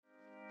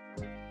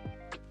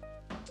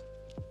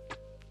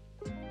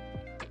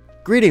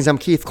Greetings, I'm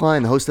Keith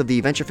Klein, the host of the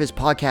Venture Fizz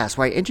podcast,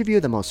 where I interview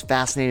the most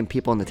fascinating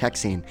people in the tech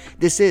scene.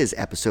 This is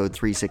episode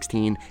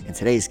 316, and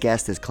today's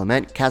guest is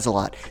Clement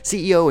Cazalot,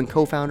 CEO and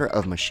co-founder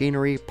of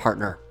Machinery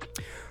Partner.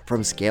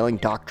 From scaling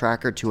Dock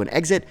Tracker to an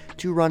exit,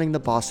 to running the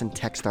Boston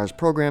Techstars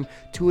program,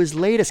 to his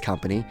latest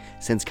company,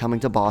 since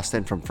coming to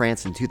Boston from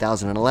France in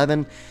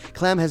 2011,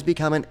 Clem has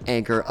become an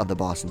anchor of the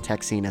Boston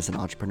tech scene as an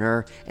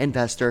entrepreneur,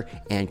 investor,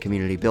 and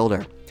community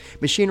builder.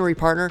 Machinery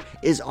Partner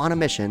is on a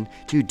mission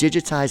to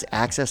digitize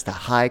access to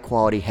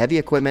high-quality heavy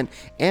equipment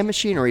and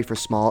machinery for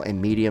small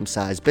and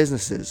medium-sized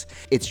businesses.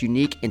 Its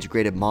unique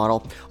integrated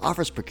model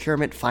offers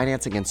procurement,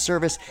 financing, and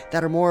service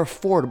that are more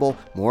affordable,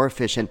 more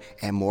efficient,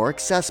 and more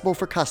accessible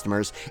for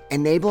customers,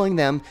 enabling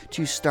them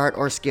to start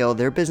or scale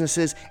their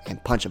businesses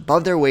and punch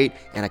above their weight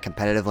in a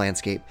competitive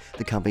landscape.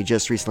 The company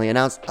just recently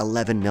announced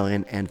 $11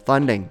 million in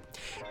funding.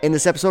 In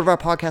this episode of our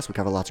podcast, we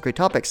cover lots of great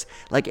topics,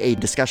 like a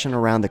discussion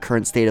around the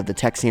current state of the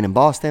tech scene in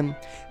Boston,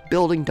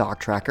 building Dock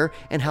Tracker,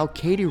 and how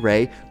Katie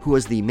Ray, who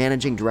was the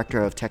managing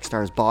director of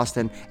Techstars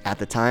Boston at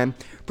the time,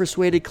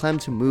 persuaded Clem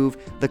to move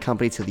the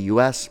company to the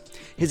US,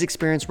 his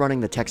experience running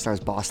the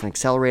Techstars Boston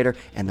Accelerator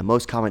and the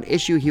most common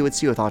issue he would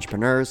see with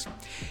entrepreneurs,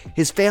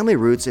 his family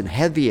roots in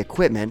heavy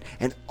equipment,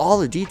 and all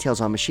the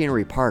details on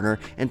Machinery Partner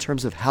in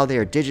terms of how they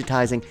are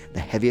digitizing the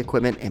heavy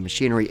equipment and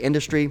machinery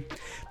industry,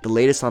 the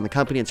latest on the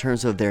company in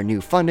terms of their new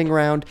funding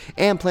round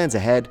and plans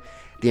ahead,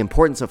 the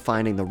importance of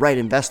finding the right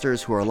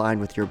investors who are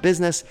aligned with your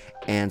business,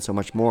 and so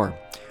much more.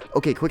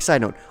 Okay, quick side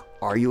note.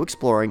 Are you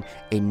exploring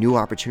a new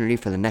opportunity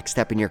for the next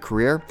step in your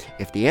career?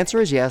 If the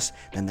answer is yes,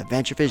 then the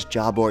Venture Fizz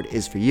job board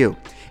is for you.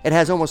 It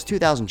has almost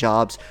 2,000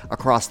 jobs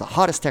across the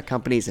hottest tech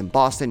companies in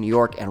Boston, New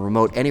York, and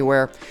remote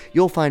anywhere.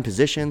 You'll find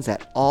positions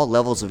at all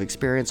levels of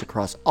experience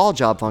across all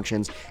job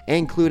functions,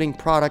 including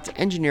product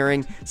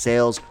engineering,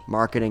 sales,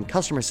 marketing,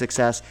 customer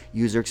success,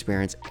 user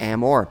experience, and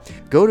more.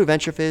 Go to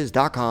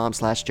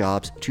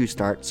venturefizz.com/jobs to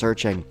start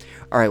searching.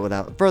 All right,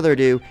 without further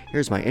ado,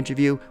 here's my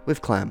interview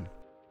with Clem.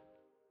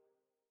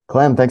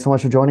 Clem, thanks so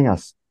much for joining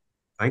us.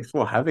 Thanks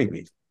for having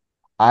me.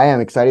 I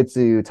am excited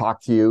to talk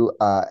to you.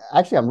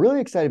 Actually, I'm really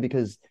excited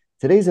because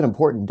today's an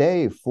important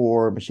day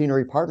for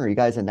Machinery Partner. You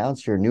guys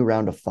announced your new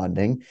round of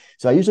funding.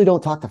 So I usually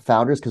don't talk to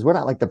founders because we're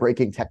not like the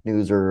breaking tech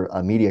news or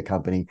a media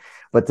company,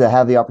 but to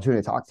have the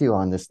opportunity to talk to you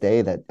on this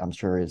day that I'm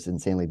sure is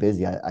insanely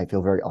busy, I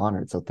feel very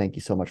honored. So thank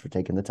you so much for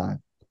taking the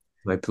time.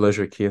 My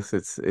pleasure, Keith.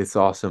 It's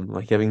awesome.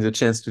 Like having the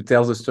chance to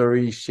tell the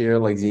story, share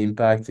like the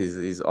impact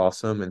is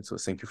awesome. And so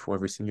thank you for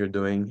everything you're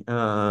doing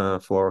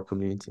for our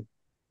community.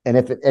 And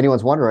if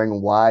anyone's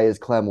wondering why is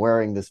Clem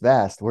wearing this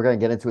vest, we're going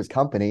to get into his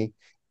company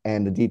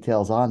and the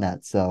details on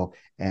that. So,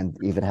 and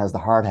even has the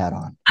hard hat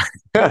on.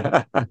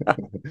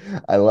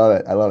 I love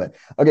it. I love it.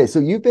 Okay, so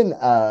you've been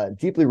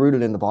deeply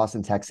rooted in the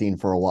Boston tech scene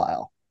for a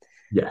while.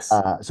 Yes.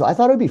 So I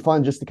thought it'd be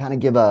fun just to kind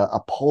of give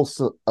a pulse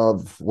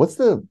of what's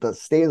the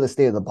state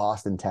of the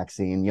Boston tech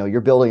scene. You know,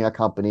 you're building a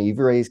company, you've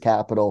raised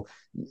capital.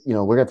 You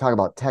know, we're going to talk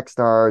about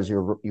Techstars.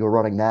 You're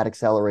running that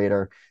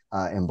accelerator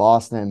in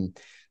Boston.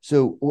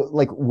 So,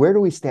 like, where do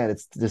we stand?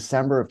 It's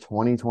December of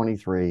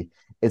 2023.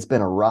 It's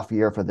been a rough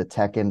year for the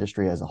tech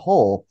industry as a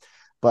whole.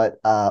 But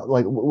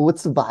like,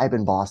 what's the vibe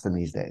in Boston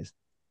these days?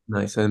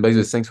 Nice. And by the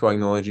way, thanks for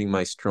acknowledging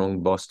my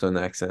strong Boston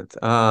accent.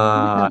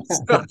 So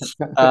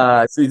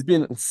it's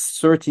been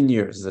 13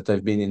 years that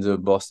I've been in the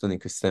Boston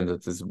ecosystem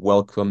that has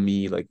welcomed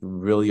me, like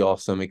really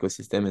awesome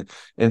ecosystem.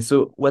 And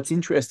so what's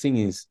interesting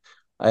is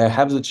I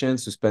have the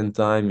chance to spend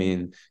time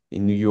in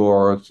New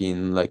York,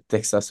 in like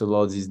Texas a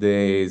lot these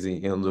days,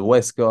 on the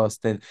West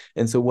Coast. And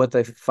so what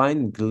I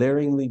find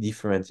glaringly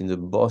different in the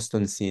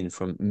Boston scene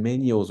from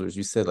many others,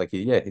 you said like,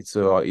 yeah,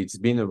 it's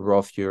been a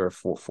rough year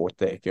for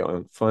tech, you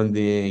know,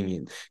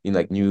 funding, in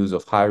like news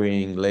of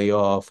hiring,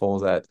 layoff, all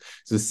that.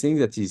 The thing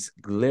that is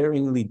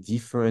glaringly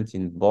different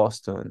in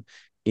Boston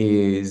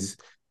is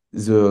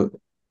the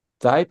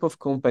type of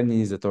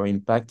companies that are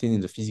impacting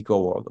in the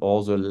physical world,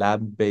 all the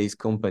lab-based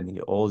company,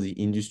 all the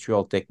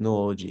industrial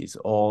technologies,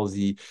 all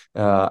the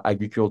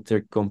agriculture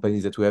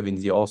companies that we have in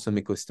the awesome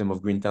ecosystem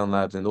of Greentown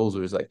Labs and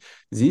others, like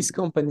these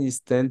companies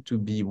tend to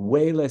be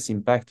way less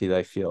impacted,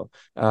 I feel,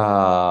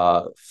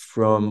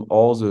 from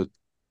all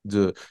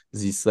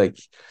this like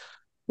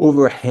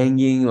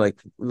overhanging like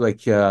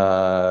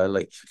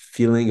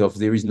feeling of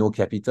there is no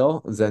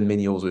capital than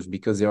many others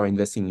because they are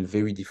investing in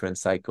very different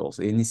cycles.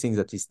 Anything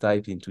that is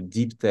tied into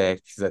deep tech,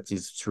 that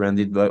is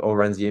surrounded by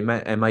around the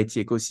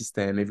MIT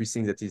ecosystem,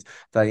 everything that is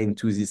tied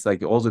into this,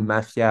 like all the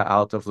mafia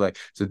out of like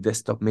the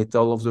desktop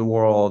metal of the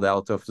world,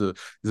 out of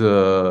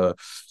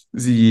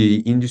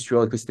the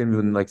industrial ecosystem,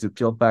 even like the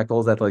pill pack,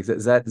 all that, like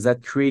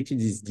that created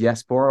this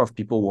diaspora of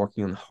people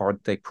working on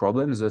hard tech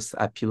problems, thus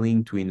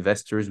appealing to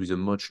investors with a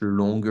much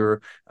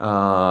longer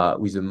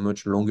horizon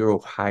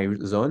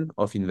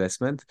of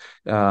investment,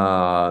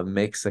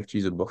 makes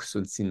actually the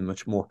Boston scene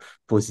much more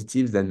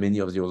positive than many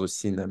of the other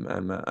scene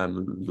I'm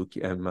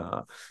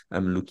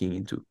looking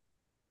into.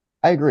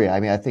 I agree. I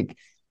mean, I think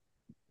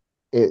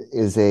it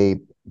is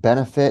a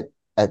benefit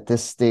at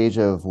this stage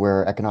of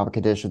where economic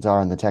conditions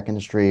are in the tech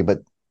industry, but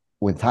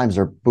when times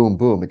are boom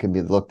boom, it can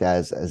be looked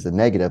as a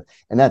negative,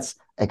 and that's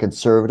a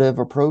conservative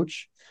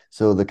approach.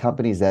 So the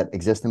companies that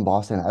exist in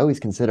Boston, I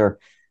always consider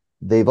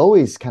they've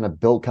always kind of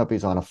built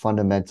companies on a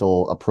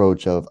fundamental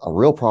approach of a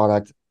real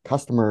product,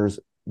 customers,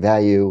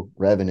 value,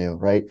 revenue,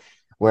 right?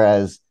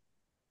 Whereas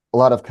a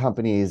lot of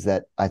companies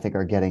that I think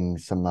are getting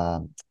some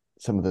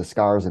of the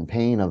scars and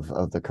pain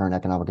of the current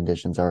economic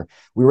conditions are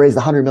we raised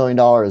 $100 million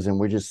and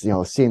we're just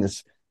seeing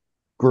this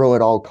grow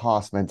at all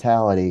cost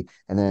mentality,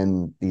 and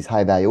then these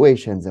high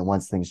valuations, and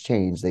once things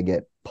change they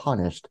get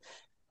punished.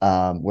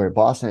 Where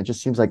Boston, it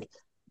just seems like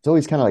it's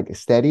always kind of like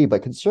steady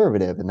but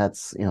conservative, and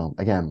that's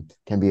again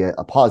can be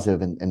a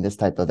positive in this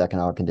type of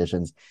economic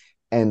conditions.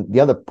 And the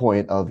other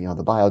point of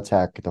the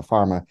biotech, the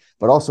pharma,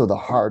 but also the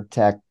hard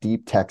tech,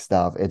 deep tech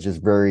stuff, it's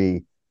just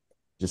very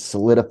just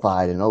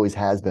solidified and always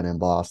has been in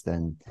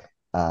Boston.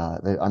 I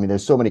mean,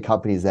 there's so many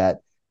companies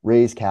that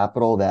raise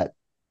capital that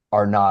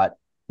are not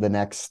the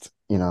next,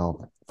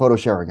 photo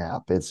sharing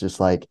app. It's just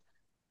like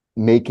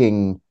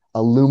making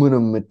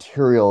aluminum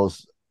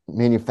materials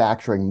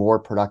manufacturing more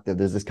productive.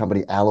 There's this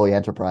company, Alloy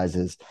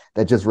Enterprises,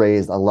 that just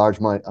raised a large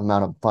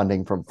amount of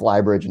funding from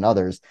Flybridge and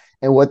others.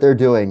 And what they're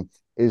doing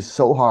is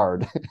so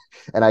hard.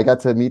 And I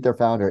got to meet their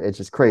founder. It's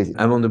just crazy.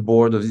 I'm on the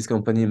board of this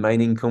company,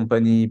 mining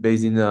company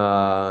based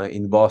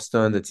in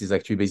Boston, that is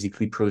actually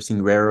basically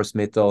producing rare earth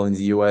metal in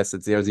the US.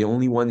 That they're the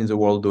only one in the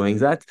world doing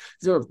that.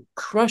 They're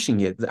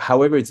crushing it.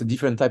 However, it's a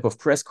different type of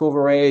press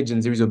coverage,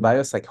 and there is a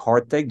bias. Like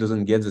hard tech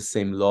doesn't get the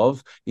same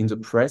love in the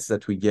press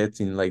that we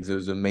get in like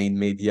the main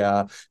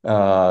media,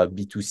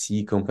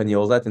 B2C company,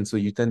 all that. And so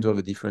you tend to have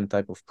a different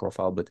type of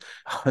profile. But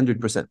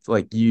 100%,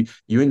 like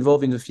you're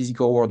involved in the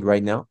physical world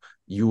right now,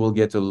 you will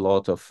get a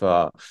lot of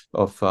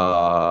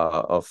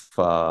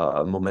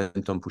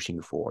momentum pushing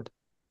you forward.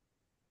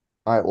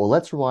 All right, well,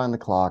 let's rewind the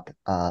clock.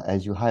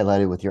 As you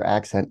highlighted with your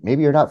accent,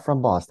 maybe you're not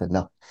from Boston.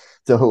 No.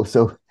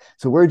 So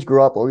where'd you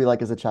grow up? What were you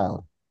like as a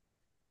child?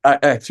 I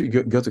actually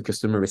got a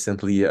customer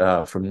recently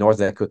from North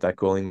Dakota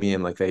calling me,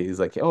 and like he's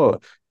like, "Oh,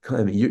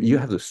 Clement, you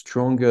have the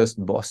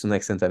strongest Boston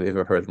accent I've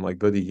ever heard." I'm like,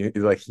 "Buddy,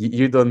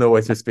 you don't know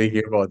what you're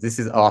speaking about. This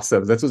is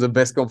awesome." That was the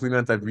best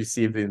compliment I've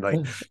received in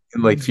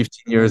like 15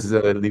 years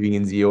living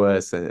in the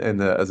US and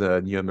as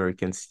a new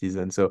American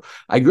citizen. So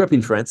I grew up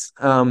in France,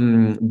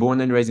 born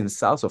and raised in the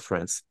south of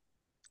France.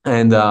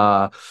 And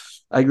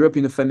I grew up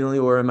in a family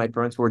where my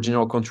parents were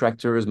general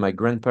contractors. My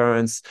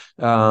grandparents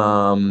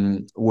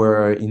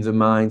were in the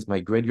mines. My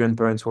great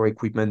grandparents were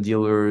equipment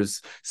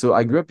dealers. So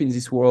I grew up in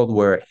this world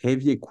where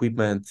heavy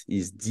equipment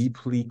is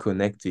deeply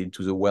connected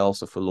to the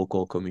wealth of a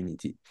local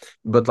community.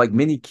 But like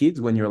many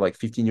kids, when you're like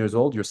 15 years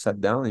old, you're sat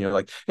down and you're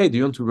like, "Hey, do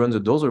you want to run the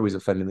dozer with a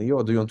family,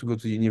 or do you want to go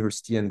to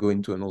university and go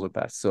into another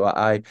path?" So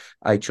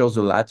I chose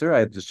the latter. I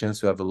had the chance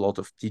to have a lot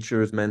of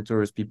teachers,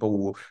 mentors,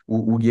 people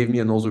who gave me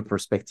another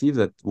perspective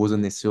that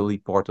wasn't necessarily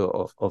part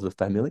of the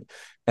family.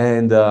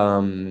 And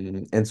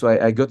so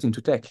I got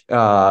into tech,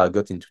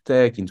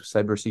 into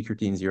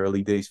cybersecurity in the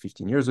early days,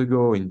 15 years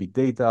ago, in big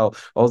data,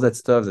 all that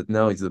stuff that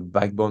now is the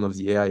backbone of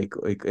the AI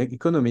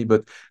economy.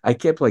 But I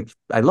kept like,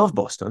 I love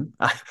Boston.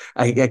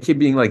 I kept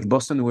being like,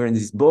 Boston, we're in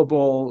this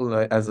bubble,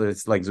 as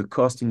it's like the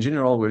cost in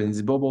general, we're in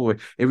this bubble where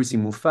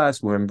everything moves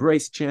fast, we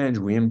embrace change,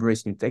 we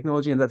embrace new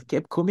technology, and that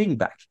kept coming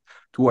back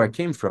to where I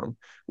came from,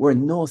 where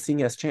nothing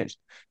has changed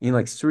in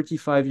like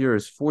 35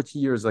 years, 40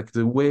 years. Like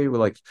the way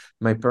like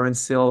my parents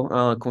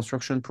sell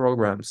construction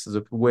programs,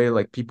 the way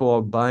like people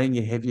are buying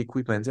heavy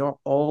equipment, they are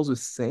all the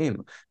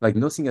same. Like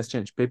nothing has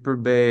changed. Paper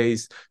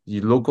based,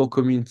 the local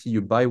community,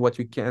 you buy what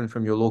you can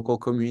from your local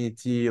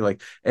community.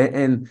 Like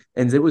and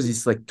there was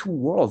this like two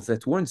worlds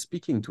that weren't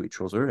speaking to each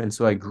other. And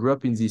so I grew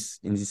up in this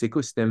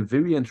ecosystem,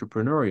 very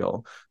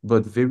entrepreneurial,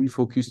 but very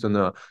focused on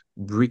a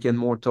brick and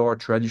mortar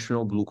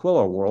traditional blue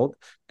collar world.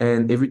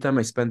 And every time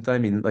I spend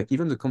time in like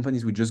even the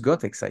companies we just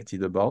got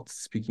excited about,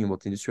 speaking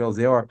about industrial,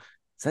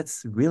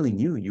 that's really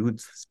new. You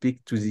would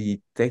speak to the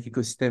tech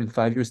ecosystem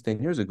 5 years, 10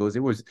 years ago,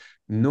 there was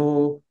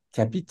no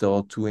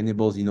capital to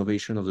enable the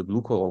innovation of the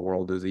blue collar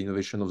world, the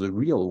innovation of the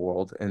real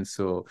world. And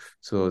so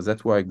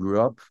that's where I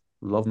grew up.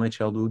 Love my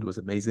childhood, was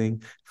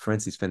amazing.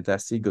 France is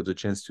fantastic. Got the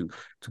chance to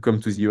come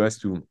to the US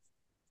to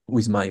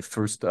with my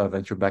first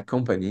venture-backed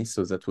company.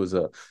 So that was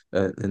a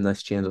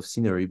nice change of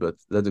scenery, but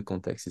that the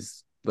context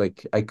is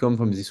like I come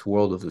from this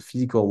world of the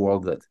physical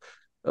world that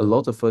a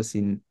lot of us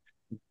in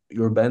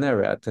urban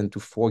area tend to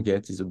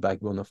forget is the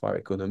backbone of our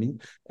economy.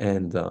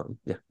 And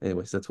yeah,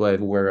 anyways, that's why I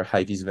wear a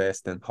high-vis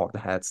vest and hard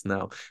hats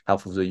now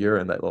half of the year,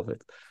 and I love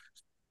it.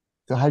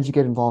 So how did you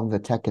get involved in the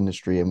tech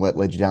industry, and what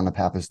led you down the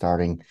path of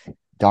starting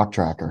Doc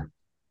Tracker?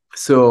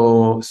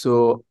 So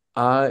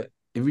I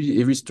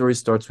every story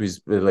starts with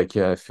like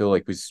I feel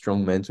like with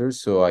strong mentors.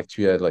 So I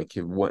actually had like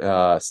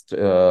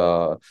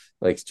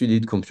like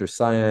studied computer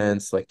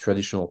science, like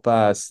traditional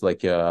paths,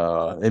 like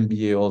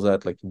MBA, all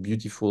that, like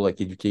beautiful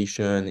like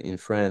education in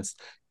France.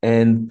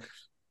 And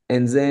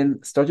and then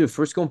started a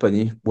first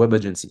company, web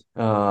agency.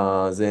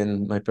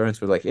 Then my parents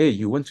were like, "Hey,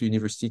 you went to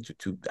university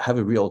to have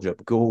a real job.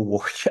 Go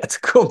work at a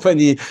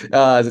company."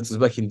 That was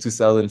back in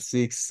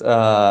 2006,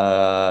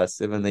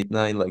 7, 8,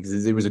 9. Like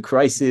there was a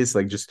crisis.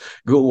 Like just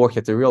go work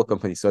at a real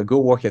company. So I go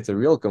work at a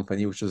real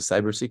company, which was a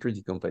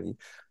cybersecurity company.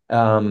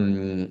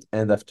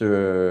 And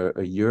after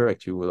a year,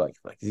 actually, we're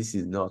like this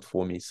is not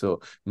for me.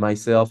 So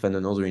myself and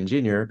another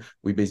engineer,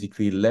 we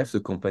basically left the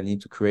company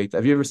to create.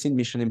 Have you ever seen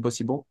Mission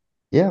Impossible?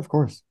 Yeah, of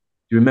course.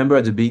 You remember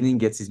at the beginning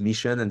gets his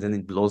mission and then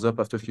it blows up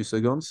after a few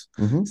seconds.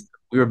 Hmm.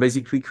 We were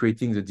basically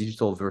creating the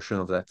digital version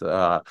of that.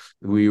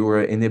 We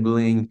were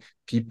enabling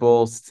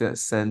people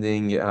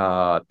sending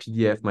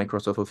PDF,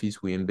 Microsoft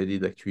Office. We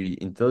embedded actually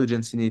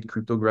intelligence in it,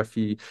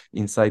 cryptography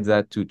inside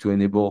that to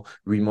enable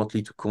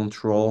remotely to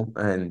control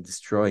and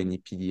destroy any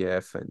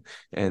PDF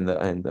and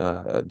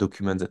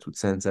documents that would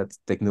send. That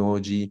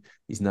technology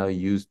is now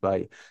used by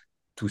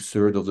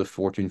two-thirds of the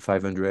Fortune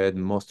 500,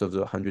 most of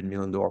the $100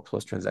 million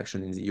plus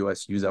transaction in the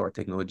US use our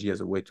technology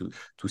as a way to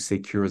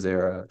secure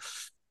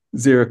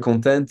their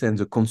content, and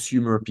the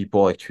consumer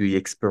people actually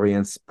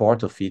experience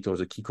part of it or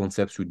the key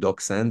concepts through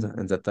DocSend,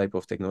 and that type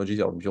of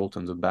technologies are built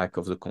on the back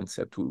of the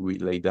concept we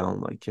laid down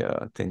like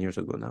 10 years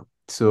ago now.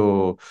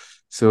 So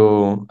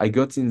I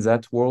got in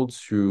that world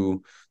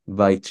through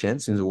by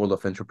chance in the world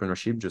of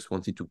entrepreneurship, just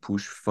wanted to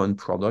push fun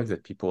products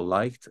that people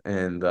liked,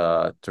 and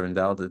turned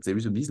out that there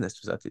is a business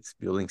to that. It's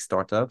building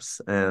startups,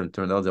 and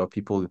turned out there are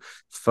people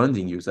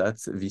funding you that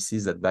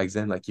VCs that back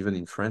then, like even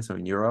in France or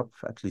in Europe,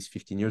 at least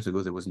 15 years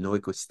ago, there was no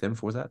ecosystem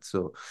for that.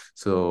 So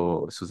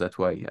that's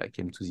why I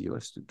came to the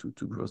US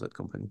to grow that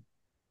company.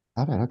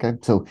 Got it. Okay.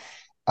 So,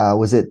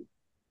 was it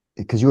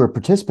because you were a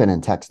participant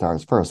in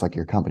Techstars first, like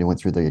your company went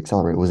through the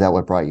accelerator? Was that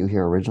what brought you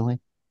here originally?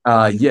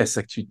 Yes,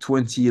 actually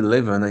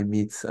 2011 I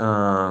meet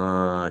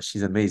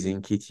she's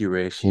amazing, Katie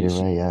Ray. Katie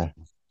Ray, yeah.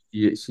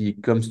 She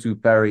comes to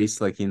Paris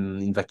like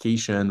in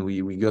vacation.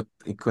 We got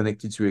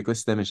connected to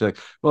ecosystem, and she's like,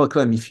 "Well,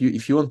 Clem, if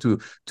you want to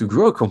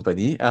grow a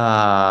company,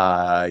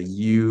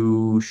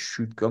 you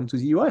should come to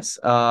the US,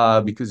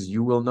 because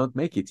you will not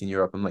make it in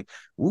Europe." I'm like,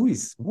 who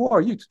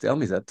are you to tell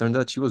me that? Turned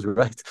out she was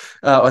right.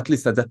 At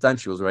least at that time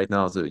she was right.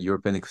 Now the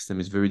European ecosystem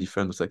is very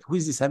different. It's like, who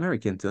is this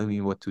American telling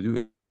me what to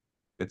do?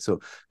 And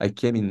so I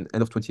came in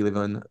end of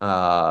 2011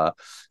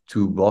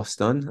 to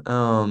Boston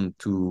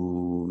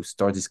to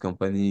start this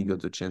company.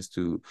 Got the chance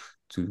to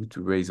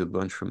raise a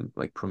bunch from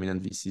like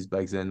prominent VCs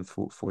back then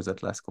for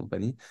that last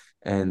company,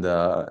 and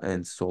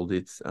sold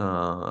it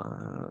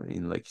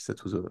in like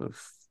that was a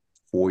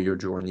 4 year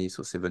journey,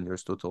 so 7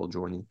 years total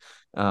journey,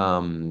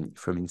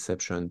 from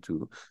inception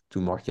to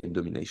market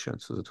domination.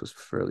 So that was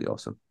fairly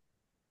awesome.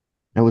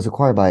 It was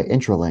acquired by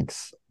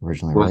Intralinks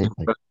originally, Was right?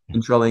 Like,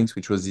 Intralinks,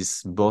 which was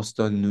this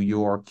Boston, New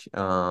York,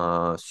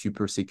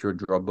 super secure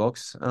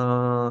Dropbox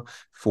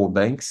for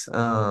banks,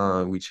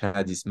 which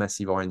had this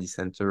massive R&D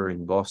center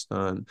in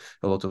Boston,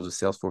 a lot of the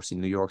sales force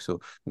in New York.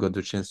 So got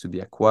the chance to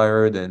be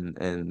acquired,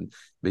 and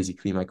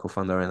basically my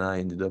co-founder and I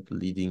ended up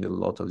leading a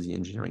lot of the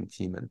engineering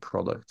team and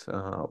product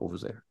over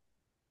there.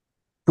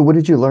 so what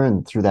did you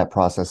learn through that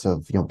process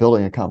of,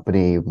 building a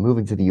company,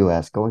 moving to the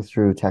US, going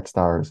through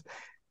Techstars,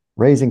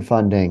 raising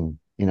funding,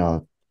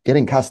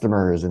 getting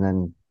customers, and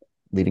then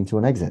leading to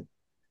an exit?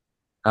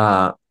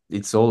 uh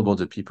it's all about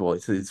the people.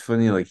 It's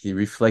funny, like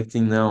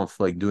reflecting now of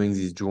like doing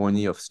this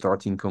journey of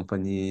starting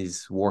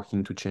companies,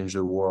 working to change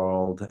the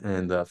world,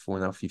 and for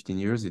now 15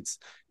 years, it's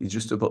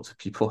just about the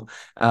people.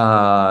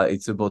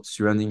 It's about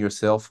surrounding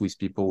yourself with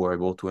people who are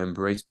able to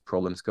embrace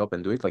problem scope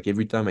and do it. Like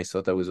every time I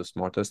thought I was the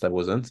smartest, I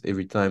wasn't.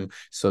 Every time I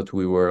thought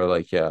we were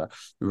like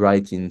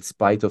right in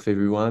spite of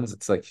everyone.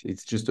 It's like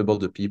it's just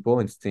about the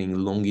people and staying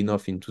long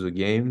enough into the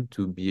game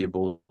to be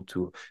able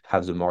to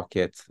have the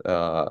market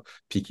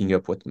picking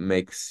up what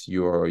makes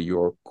your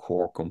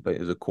core company,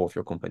 the core of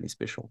your company,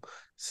 special.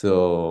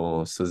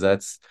 So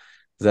that's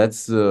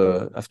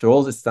after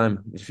all this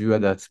time, if you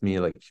had asked me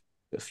like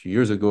a few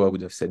years ago, I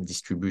would have said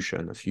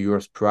distribution. A few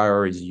years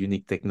prior is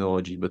unique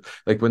technology. But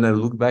like when I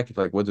look back at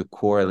like what the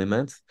core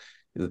element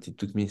that it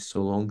took me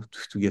so long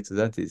to get to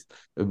that is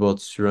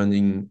about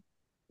surrounding,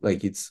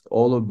 like it's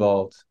all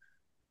about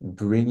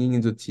bringing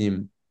in the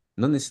team,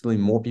 not necessarily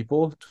more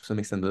people, to some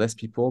extent less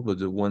people, but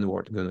the one who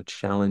are going to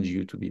challenge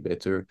you to be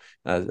better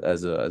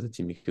as a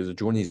team, because the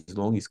journey is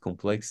long, it's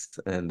complex,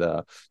 and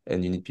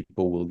you need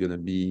people who are going to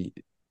be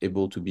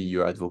able to be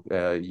your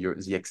advocate, your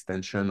the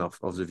extension of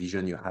the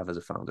vision you have as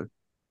a founder.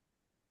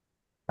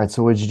 All right.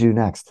 So what did you do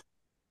next?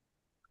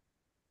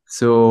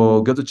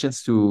 So got the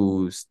chance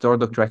to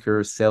start Dog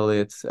Tracker, sell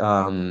it,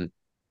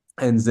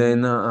 and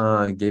then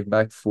gave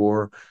back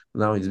for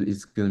now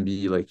it's going to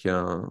be like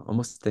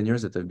almost 10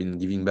 years that I've been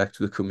giving back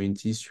to the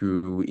community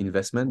through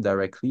investment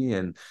directly,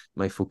 and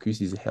my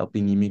focus is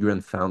helping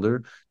immigrant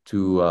founder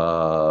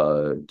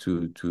to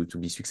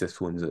be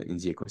successful in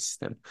the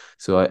ecosystem.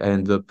 So I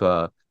end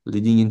up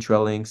leading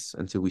Intralinks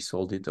until we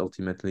sold it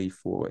ultimately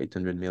for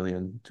 800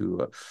 million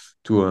to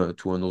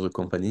another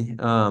company.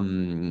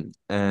 And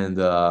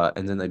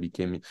then I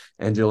became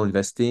angel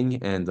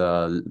investing, and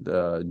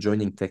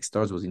joining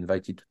Techstars, was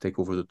invited to take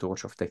over the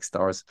torch of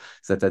Techstars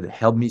that had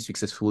helped me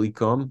successfully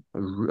find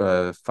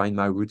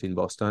my route in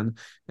Boston,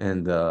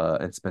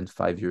 and spent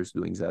 5 years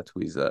doing that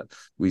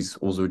with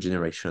other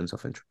generations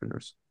of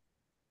entrepreneurs.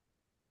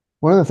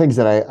 One of the things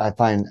that I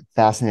find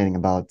fascinating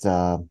about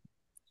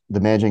the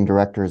managing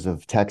directors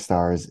of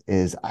Techstars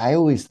is I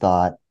always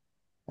thought,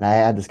 and I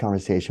had this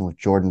conversation with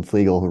Jordan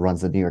Flegel, who runs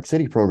the New York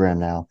City program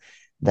now,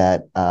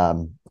 that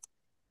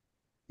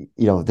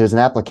there's an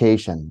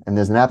application and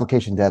there's an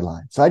application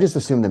deadline. So I just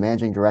assumed the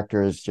managing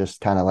directors just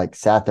kind of like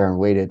sat there and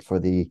waited for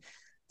the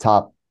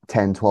top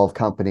 10, 12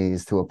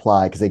 companies to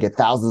apply because they get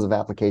thousands of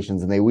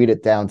applications and they weed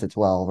it down to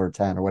 12 or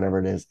 10 or whatever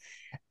it is.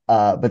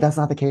 But that's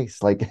not the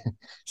case. Like,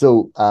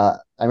 so I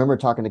remember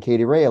talking to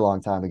Katie Ray a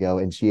long time ago,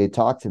 and she had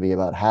talked to me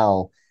about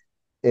how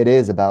it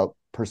is about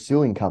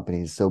pursuing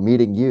companies. So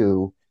meeting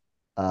you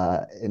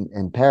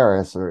in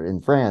Paris or in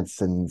France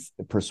and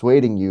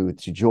persuading you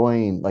to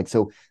join, like,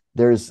 so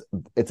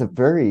it's a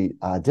very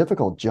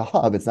difficult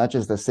job. It's not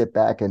just a sit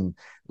back and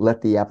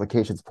let the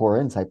applications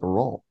pour in type of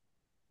role.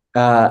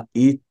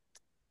 It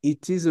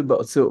is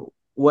about, so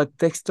what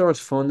Techstars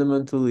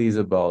fundamentally is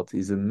about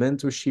is a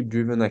mentorship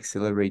driven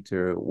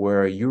accelerator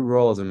where your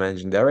role as a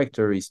managing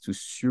director is to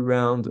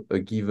surround a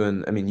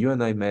given. I mean, you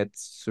and I met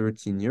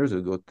 13 years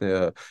ago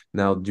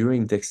now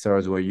during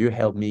Techstars, where you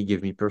helped me,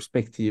 give me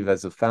perspective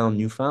as a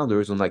new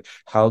founders on like,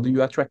 how do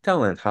you attract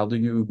talent? How do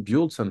you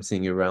build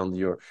something around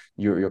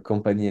your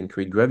company and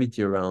create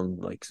gravity around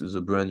like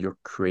the brand you're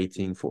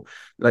creating for,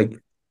 like,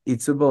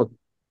 it's about,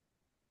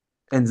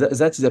 and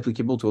that is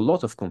applicable to a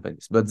lot of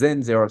companies. But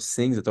then there are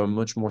things that are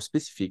much more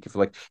specific, if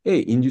like,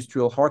 hey,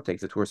 industrial hard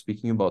techs that we're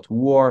speaking about,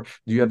 do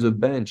you have the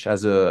bench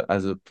as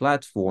a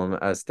platform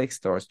as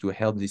Techstars to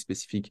help these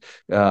specific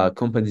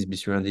companies be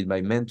surrounded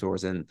by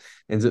mentors, and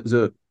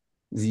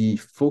the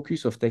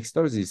focus of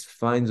Techstars is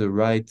find the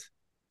right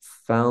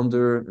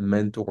founder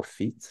mentor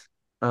fit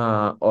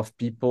of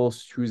people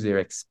through their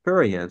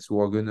experience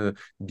who are going to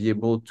be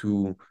able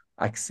to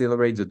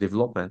accelerate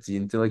the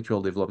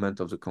intellectual development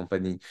of the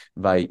company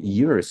by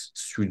years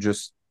through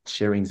just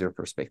sharing their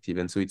perspective.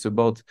 And so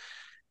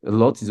a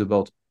lot is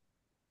about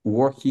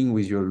working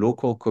with your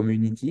local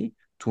community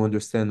to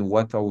understand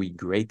what are we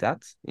great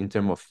at in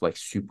terms of like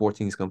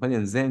supporting this company,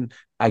 and then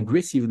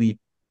aggressively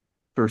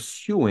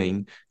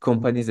pursuing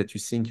companies that you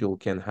think you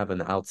can have an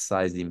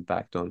outsized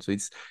impact on. So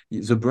it's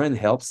the brand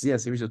helps.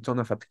 Yes, there is a ton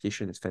of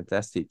application. It's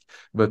fantastic.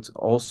 But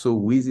also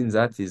within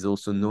that is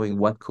also knowing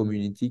what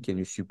community can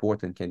you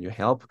support and can you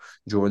help.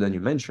 Jordan,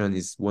 you mentioned,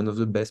 is one of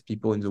the best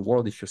people in the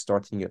world. If you're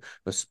starting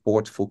a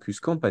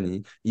sport-focused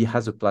company, he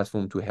has a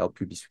platform to help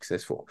you be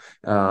successful.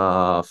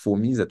 For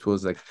me, that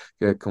was like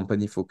a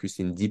company focused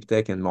in deep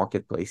tech and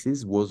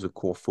marketplaces was the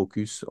core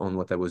focus on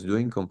what I was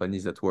doing.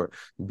 Companies that were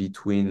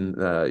between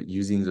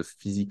using the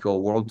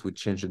physical world to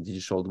change the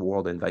digital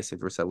world and vice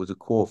versa was the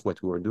core of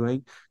what we were doing.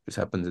 It just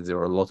happened that there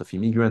are a lot of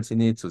immigrants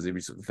in it, so there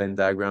is Venn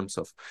diagrams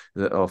of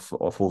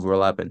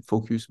overlap and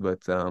focus.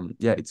 But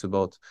yeah, it's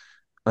about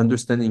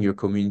understanding your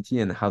community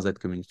and how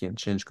that community can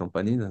change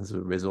companies, and as a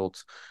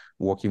result,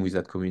 working with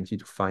that community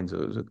to find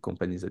the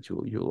companies that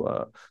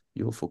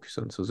you'll focus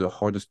on. So the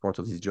hardest part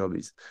of this job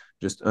is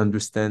just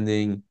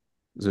understanding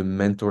the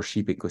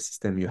mentorship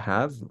ecosystem you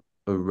have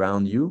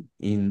around you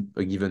in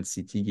a given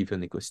city,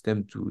 given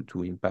ecosystem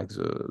to impact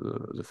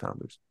the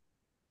founders.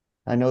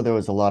 I know there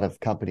was a lot of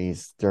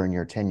companies during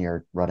your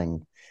tenure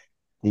running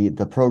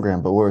the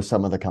program, but what were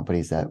some of the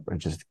companies that were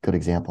just good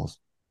examples?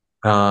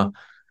 Uh,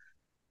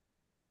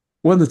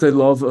 One that I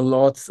love a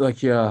lot,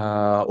 like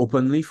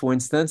Openly, for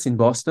instance, in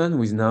Boston,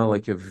 who is now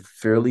like a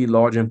fairly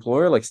large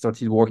employer, like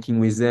started working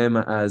with them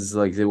as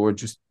like they were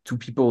just two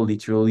people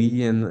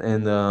literally, and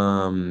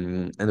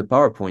a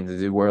PowerPoint.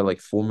 They were like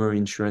former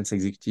insurance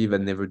executive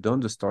and never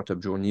done the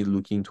startup journey,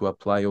 looking to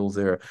apply all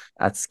their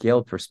at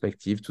scale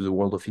perspective to the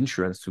world of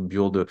insurance to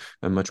build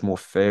a much more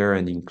fair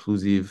and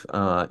inclusive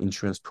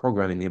insurance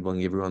program,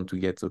 enabling everyone to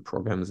get the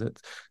programs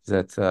that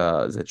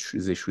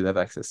they should have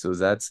access. So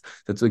that's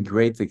a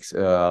great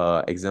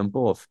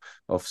example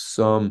of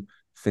some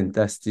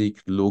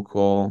fantastic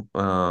local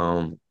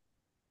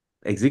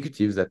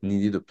executives that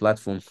needed a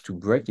platform to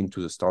break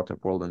into the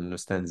startup world and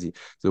understand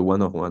the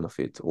one-on-one of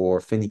it.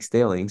 Or Phoenix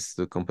Tailings,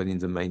 the company in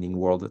the mining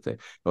world that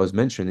I was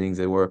mentioning,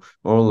 they were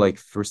all like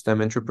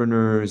first-time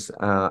entrepreneurs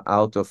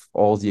out of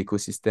all the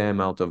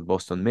ecosystem, out of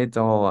Boston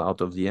Metal,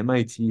 out of the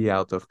MIT,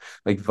 out of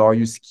like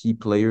various key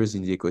players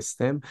in the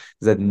ecosystem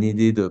that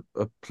needed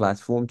a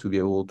platform to be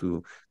able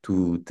to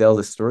tell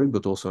the story,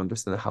 but also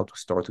understand how to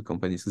start a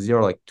company. So these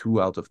are like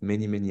two out of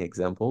many, many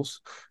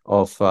examples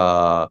of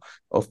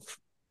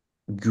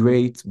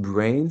great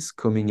brains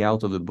coming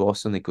out of the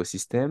Boston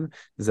ecosystem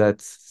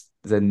that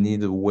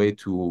need a way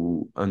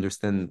to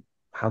understand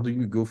how do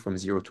you go from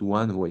 0 to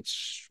 1,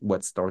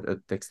 what start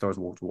Techstars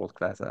world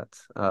class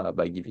at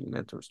by giving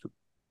mentors to.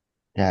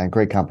 Yeah,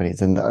 great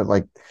companies. And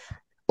like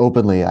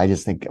openly, I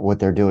just think what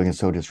they're doing is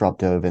so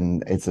disruptive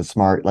and it's a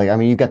smart, like, I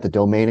mean, you've got the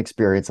domain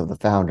experience of the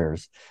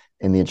founders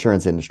in the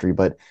insurance industry,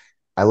 but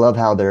I love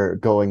how they're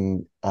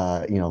going,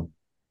 they're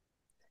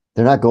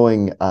not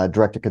going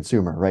direct to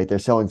consumer, right? They're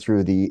selling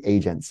through the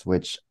agents,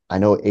 which I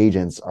know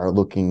agents are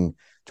looking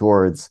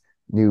towards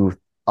new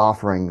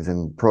offerings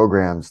and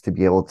programs to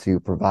be able to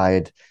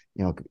provide,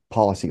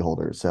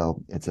 policyholders.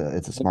 So it's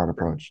a smart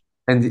approach.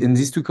 And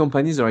these two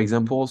companies are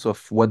examples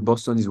of what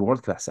Boston is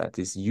world class at,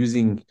 is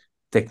using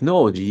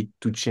technology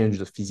to change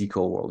the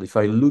physical world. If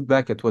I look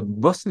back at what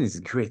Boston is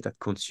great at,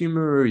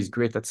 consumer is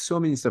great at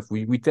so many stuff.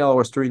 We tell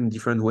our story in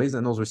different ways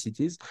than other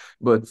cities.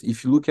 But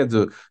if you look at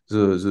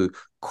the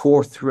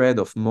core thread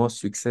of most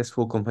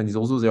successful companies,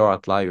 although there are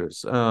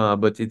outliers,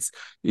 but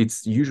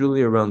it's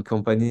usually around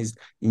companies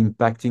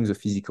impacting the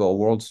physical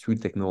world through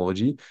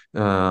technology.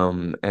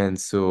 And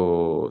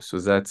so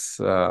that's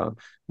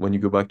when you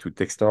go back to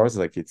Techstars,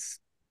 like it's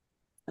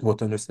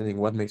what understanding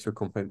what makes your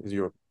company,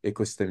 your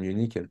ecosystem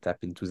unique, and tap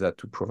into that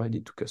to provide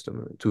it to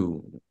customer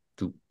to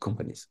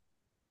companies.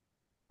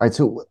 All right,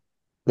 so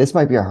this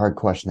might be a hard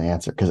question to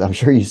answer because I'm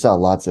sure you saw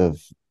lots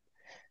of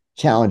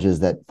challenges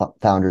that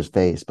founders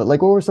face, but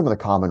like what were some of the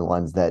common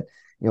ones that,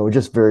 were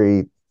just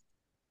very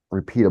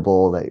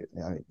repeatable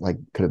that like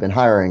could have been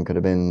hiring, could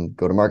have been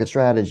go to market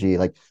strategy,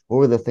 like what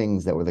were the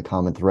things that were the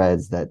common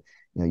threads that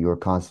you were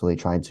constantly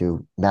trying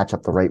to match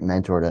up the right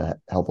mentor to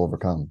help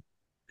overcome?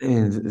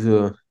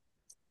 And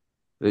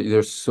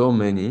there's so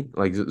many.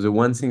 Like the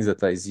one thing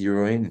that I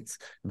zero in, it's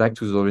back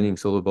to the learning.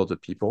 It's all about the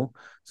people.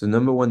 The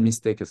number one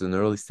mistake as an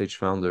early stage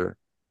founder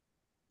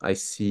I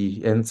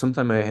see, and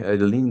sometimes I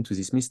lean into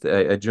this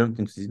mistake, I jump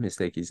into this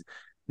mistake is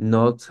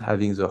not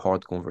having the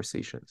hard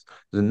conversations.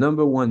 The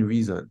number one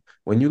reason,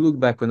 when you look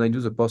back, when I do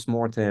the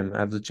post-mortem, I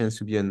have the chance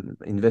to be an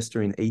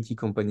investor in 80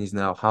 companies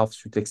now, half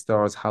through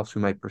Techstars, half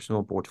through my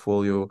personal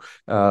portfolio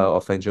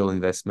of angel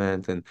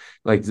investment. And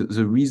like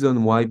the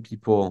reason why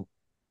people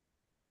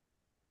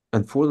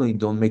unfortunately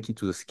don't make it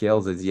to the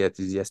scales as yet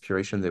is the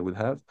aspiration they would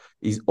have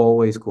is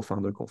always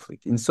co-founder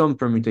conflict in some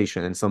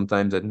permutation, and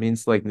sometimes that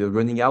means like the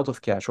running out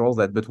of cash, all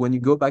that. But when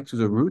you go back to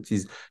the root,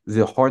 is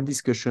the hard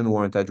discussion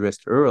weren't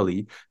addressed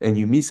early and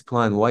you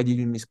misplan. Why did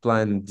you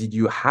misplan? Did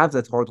you have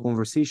that hard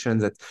conversation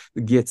that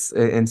gets,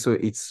 and so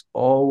it's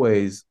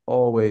always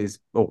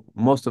oh,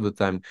 most of the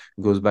time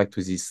goes back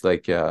to this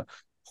like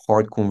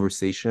hard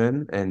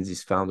conversation and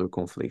this founder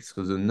conflict.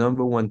 So the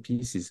number one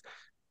piece is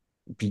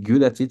be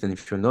good at it. And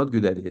if you're not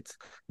good at it,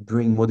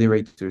 bring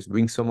moderators,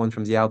 bring someone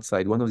from the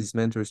outside, one of these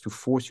mentors to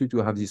force you to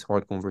have this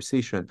hard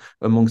conversation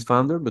amongst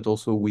founder, but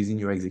also within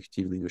your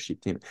executive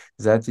leadership team.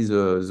 That is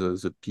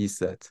the piece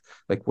that,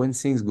 like, when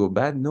things go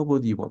bad,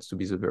 nobody wants to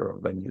be the bearer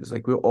of bad news.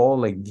 Like, we're all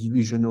like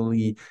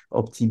delusionally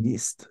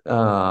optimist.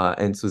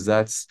 And so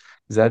that's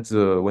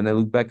when I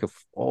look back of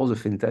all the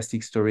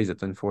fantastic stories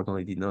that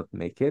unfortunately did not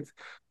make it,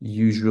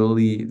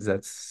 usually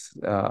that's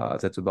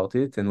about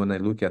it. And when I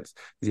look at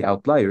the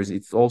outliers,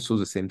 it's also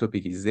the same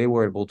topic, is they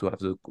were able to have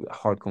the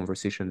hard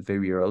conversation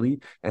very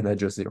early and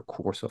adjust their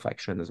course of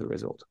action as a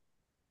result.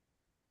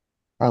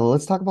 All right, well,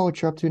 let's talk about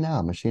what you're up to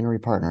now, Machinery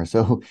Partner.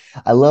 So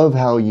I love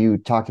how you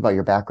talked about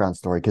your background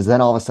story because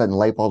then all of a sudden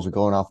light bulbs are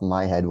going off in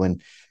my head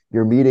when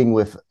you're meeting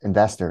with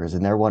investors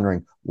and they're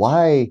wondering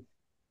why,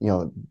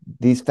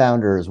 these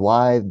founders,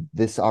 why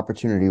this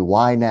opportunity,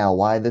 why now,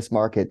 why this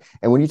market?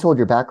 And when you told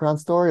your background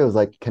story, it was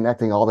like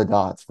connecting all the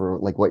dots for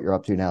like what you're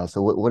up to now.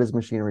 So what is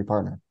Machinery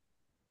Partner?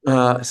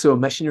 So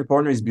Machinery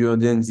Partner is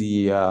building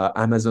the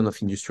Amazon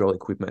of industrial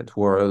equipment,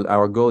 where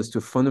our goal is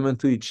to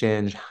fundamentally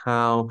change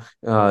how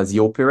the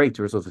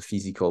operators of the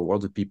physical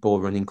world, the people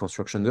running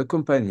construction, the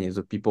companies,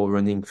 the people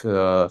running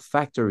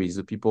factories,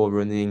 the people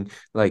running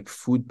like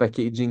food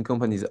packaging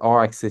companies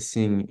are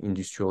accessing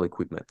industrial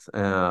equipment.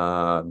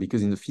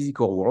 Because in the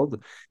physical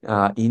world,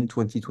 in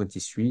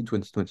 2023,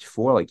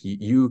 2024, like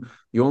you're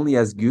only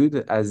as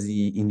good as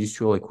the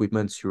industrial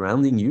equipment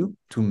surrounding you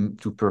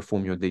to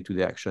perform your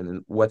day-to-day action.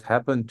 And what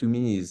happened to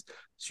me is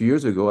 2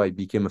 years ago, I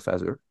became a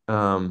father.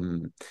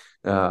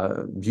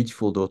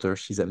 Beautiful daughter,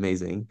 she's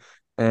amazing.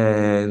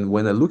 And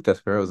when I looked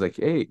at her, I was like,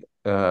 hey,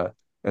 and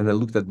I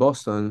looked at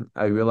Boston,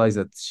 I realized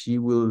that she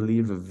will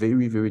live a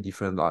very, very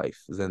different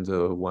life than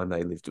the one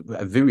I lived.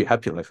 A very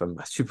happy life. I'm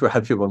super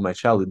happy about my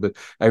childhood, but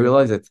I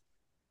realized that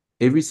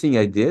everything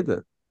I did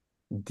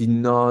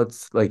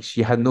not, like,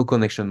 she had no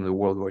connection in the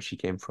world where she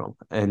came from.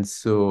 And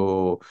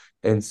so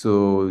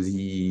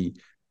the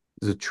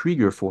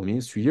trigger for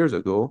me 3 years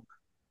ago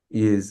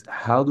is,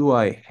 how do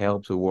I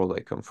help the world I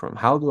come from?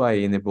 How do I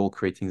enable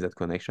creating that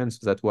connection? So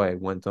that's why I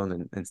went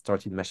on and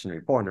started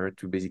Machinery Partner,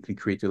 to basically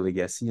create a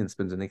legacy and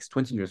spend the next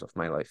 20 years of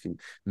my life in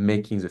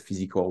making the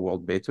physical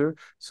world better,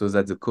 so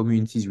that the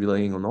communities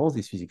relying on all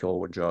these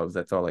physical jobs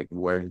that are like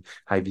wearing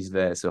high-vis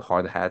vests or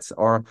hard hats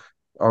are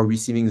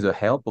receiving the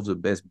help of the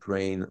best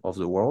brain of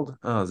the world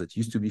that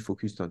used to be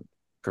focused on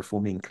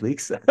performing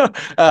clicks and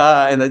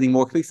adding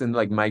more clicks. And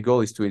like my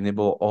goal is to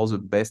enable all the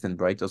best and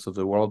brightest of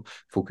the world,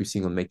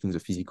 focusing on making the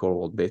physical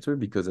world better,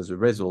 because as a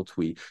result,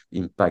 we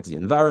impact the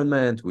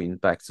environment, we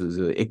impact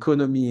the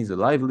economy, the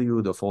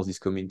livelihood of all these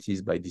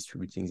communities by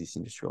distributing this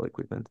industrial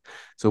equipment.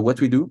 So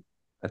what we do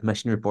at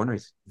Machinery Partner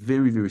is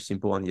very, very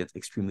simple and yet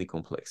extremely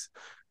complex.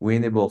 We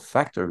enable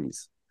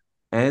factories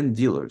and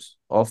dealers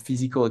of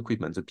physical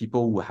equipment, the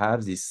people who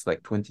have this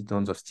like 20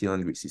 tons of steel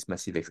and grease, these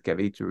massive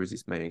excavators,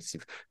 these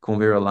massive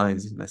conveyor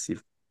lines, these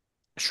massive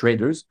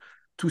shredders,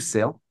 to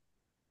sell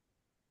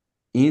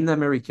in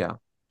America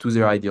to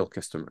their ideal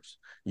customers.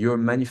 You're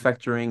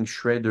manufacturing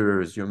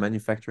shredders, you're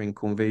manufacturing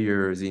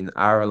conveyors in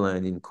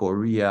Ireland, in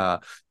Korea,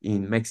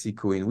 in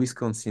Mexico, in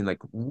Wisconsin.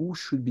 Like, who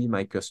should be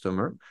my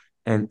customer?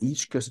 And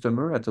each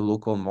customer at a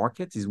local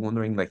market is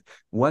wondering, like,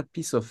 what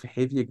piece of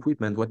heavy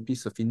equipment, what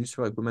piece of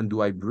industrial equipment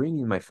do I bring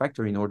in my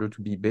factory in order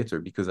to be better?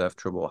 Because I have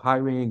trouble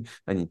hiring,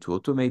 I need to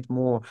automate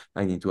more,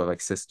 I need to have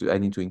access to, I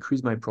need to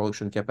increase my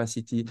production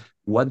capacity.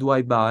 What do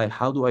I buy?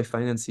 How do I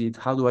finance it?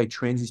 How do I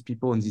train these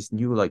people in this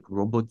new like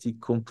robotic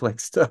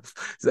complex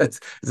stuff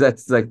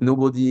that's like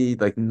nobody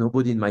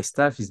in my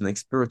staff is an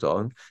expert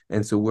on.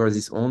 And so we're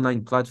this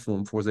online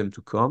platform for them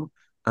to come,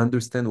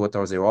 understand what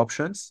are their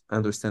options,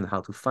 understand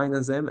how to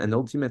finance them, and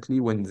ultimately,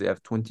 when they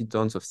have 20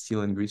 tons of steel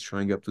and grease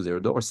showing up to their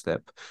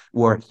doorstep,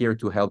 we're here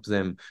to help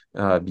them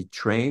be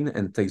trained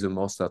and take the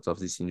most out of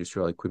this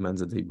industrial equipment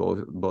that they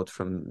bought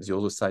from the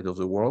other side of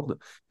the world.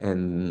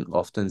 And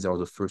often they are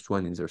the first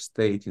one in their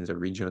state, in their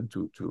region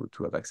to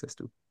have access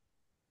to.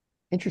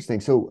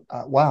 Interesting. So,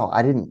 wow,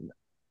 I didn't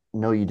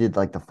know you did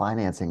like the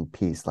financing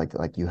piece, like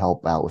you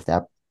help out with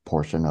that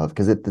portion of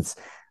because it's.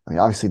 I mean,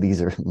 obviously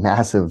these are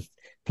massive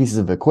pieces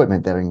of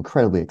equipment that are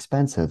incredibly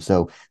expensive.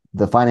 So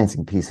the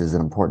financing piece is an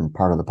important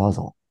part of the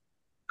puzzle.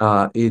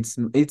 It's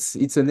an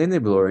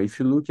enabler. If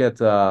you look at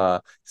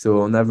so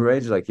on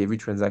average, like every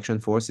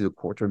transaction for us is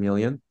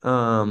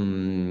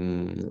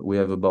 250,000. We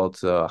have about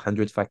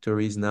 100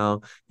 factories now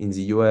in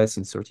the US,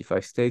 in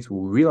 35 states,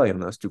 who rely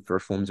on us to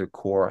perform their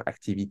core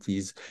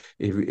activities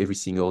every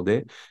single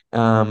day.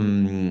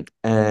 And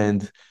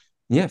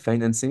yeah,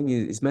 financing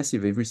is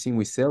massive. Everything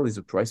we sell is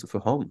the price of a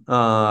home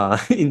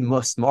in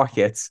most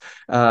markets.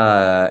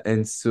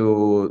 And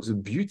so the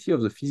beauty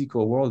of the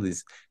physical world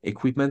is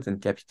equipment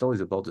and capital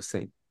is about the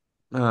same.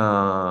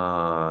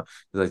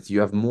 That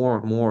you have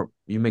more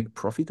you make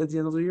profit at the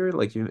end of the year,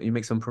 like you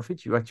make some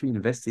profit, you actually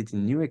invest it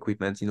in new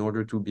equipment in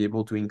order to be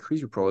able to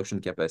increase your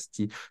production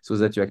capacity so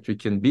that you actually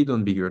can bid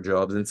on bigger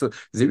jobs. And so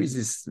there is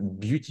this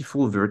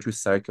beautiful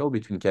virtuous cycle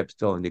between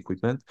capital and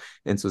equipment.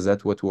 And so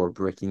that's what we're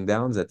breaking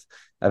down. That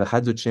I've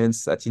had the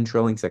chance at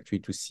Intralinks actually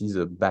to see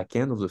the back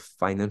end of the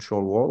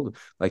financial world,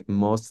 like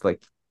most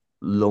like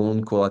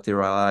loan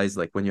collateralized,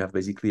 like when you have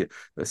basically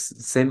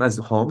same as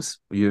homes,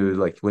 you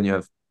like when you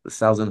have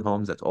 1,000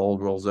 homes that all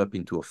rolls up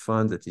into a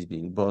fund that is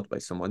being bought by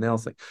someone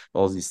else, like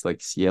all these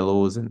like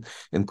CLOs and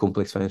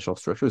complex financial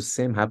structures.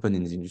 Same happen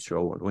in the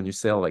industrial world. When you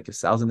sell like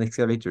 1,000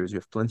 excavators, you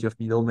have plenty of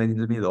middlemen in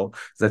the middle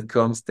that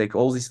comes, take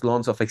all these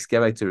loans of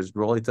excavators,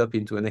 roll it up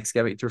into an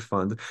excavator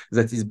fund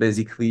that is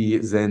basically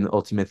then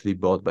ultimately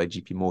bought by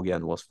JP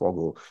Morgan, Wells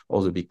Fargo,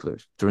 all the big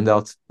players. Turned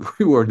out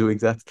we were doing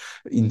that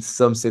in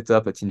some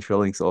setup at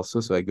Intralinks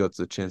also. So I got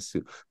the chance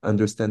to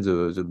understand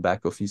the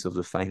back office of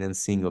the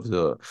financing of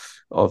the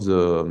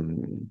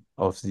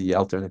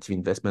alternative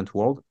investment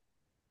world.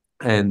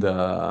 And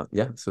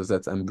yeah, so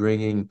that I'm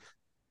bringing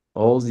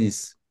all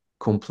this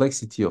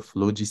complexity of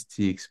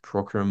logistics,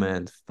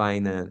 procurement,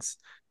 finance,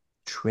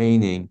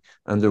 training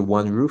under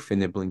one roof,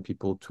 enabling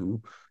people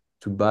to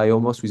buy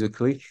almost with a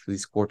click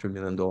these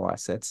 $250,000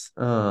 assets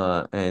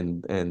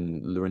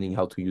and learning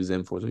how to use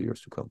them for the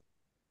years to come.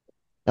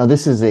 Now,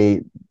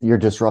 you're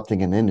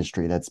disrupting an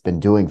industry that's been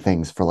doing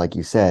things for, like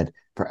you said,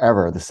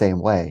 forever the same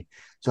way.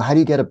 So how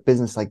do you get a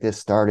business like this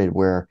started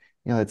where,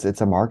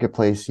 it's a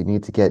marketplace, you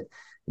need to get,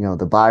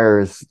 the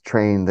buyers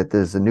trained that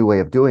there's a new way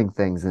of doing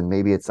things and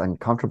maybe it's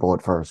uncomfortable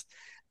at first.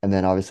 And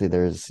then obviously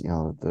there's,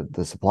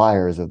 the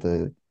suppliers of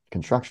the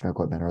construction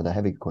equipment or the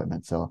heavy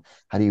equipment. So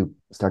how do you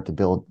start to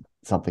build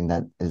something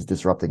that is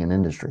disrupting an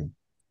industry?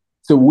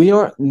 So we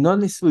are not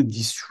necessarily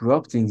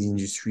disrupting the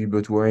industry,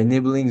 but we're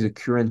enabling the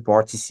current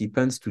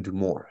participants to do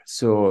more.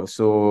 So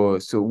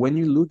when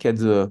you look at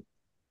the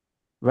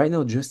right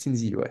now, just in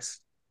the US,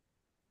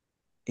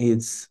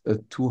 it's a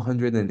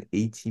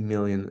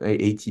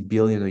 80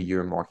 billion a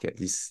year market,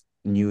 this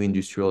new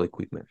industrial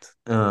equipment.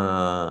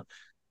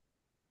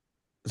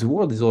 The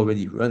world is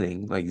already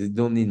running, like they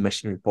don't need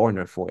machinery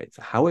partner for it.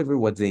 However,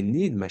 what they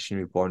need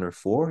machinery partner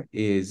for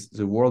is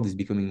the world is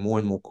becoming more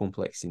and more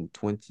complex. In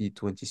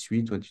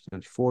 2023,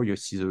 2024, you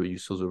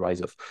saw the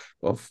rise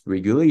of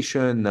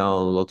regulation. Now a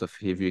lot of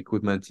heavy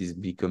equipment is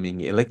becoming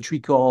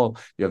electrical.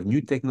 You have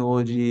new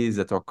technologies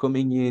that are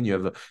coming in.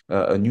 You have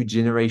a new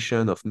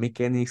generation of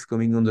mechanics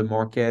coming on the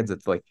market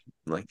that like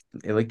like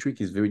electric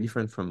is very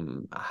different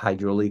from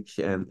hydraulic,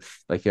 and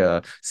like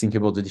think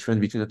about the difference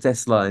between a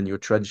Tesla and your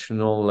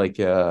traditional like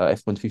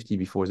F-150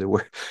 before they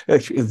were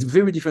actually, it's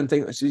very different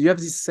thing. So you have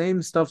this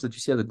same stuff that you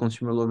see at the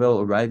consumer level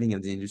arriving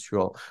at the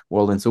industrial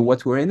world. And so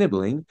what we're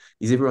enabling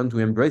is everyone to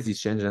embrace this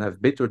change and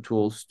have better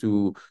tools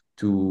to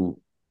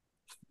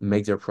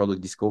make their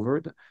product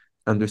discovered,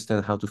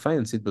 understand how to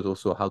finance it, but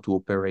also how to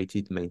operate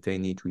it,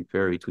 maintain it,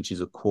 repair it, which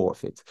is a core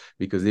of it.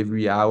 Because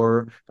every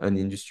hour an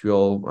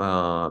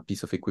industrial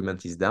piece of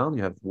equipment is down,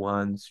 you have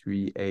 1,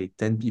 3, 8,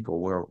 10 people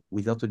who are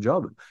without a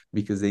job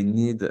because they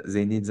need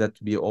that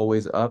to be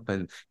always up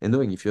and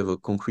knowing. If you have a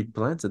concrete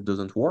plant that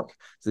doesn't work,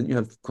 then you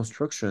have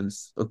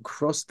constructions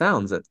across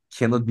towns that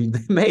cannot be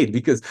made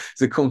because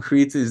the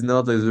concrete is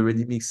not as a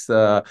ready mix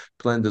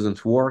plant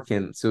doesn't work.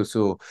 And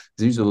so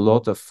there's a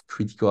lot of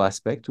critical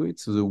aspect to it.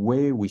 So the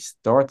way we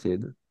started,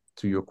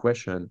 to your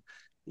question,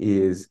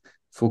 is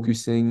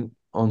focusing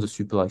on the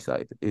supply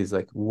side. Is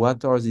like,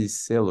 what are these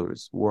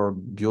sellers who are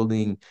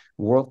building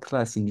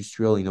world-class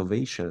industrial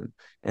innovation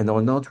and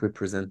are not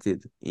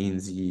represented in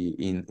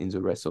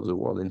the rest of the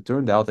world? And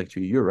turned out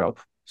actually Europe,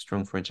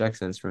 strong French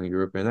accent, strong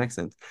European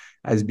accent,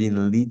 has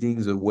been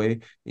leading the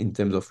way in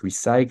terms of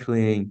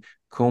recycling,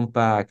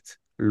 compact,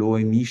 low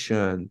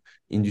emission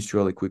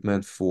industrial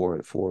equipment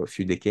for a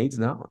few decades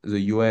now. The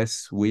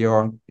US, we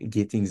are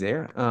getting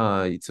there.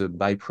 It's a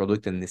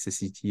byproduct and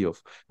necessity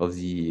of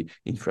the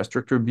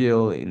infrastructure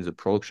bill, in the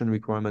production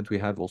requirement we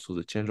have, also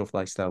the change of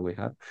lifestyle we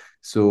have.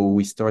 So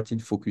we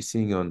started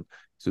focusing on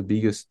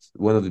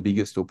one of the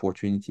biggest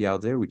opportunity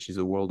out there, which is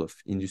a world of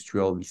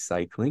industrial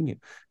recycling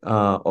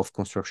of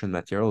construction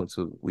material. And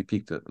so we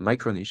picked a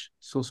micro niche,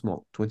 so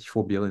small,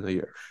 24 billion a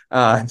year.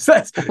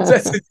 That's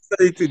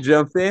decided to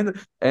jump in,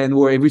 and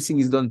where everything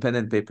is done pen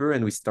and paper.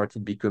 And we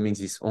started becoming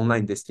this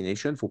online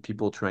destination for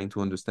people trying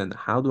to understand,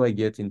 how do I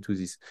get into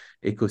this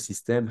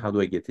ecosystem? How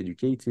do I get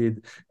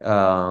educated?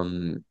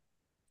 And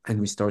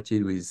we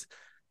started with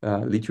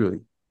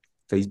literally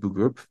Facebook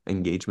group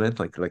engagement,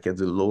 like at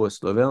the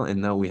lowest level,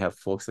 and now we have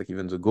folks like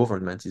even the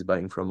government is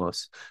buying from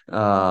us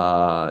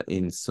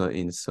in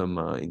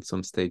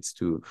some states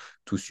to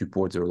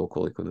support their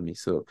local economy.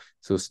 So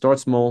start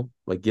small,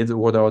 like get the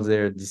word out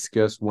there,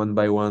 discuss one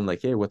by one,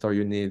 like, hey, what are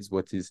your needs?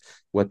 What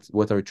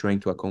are you trying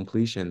to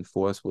accomplish? And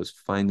for us was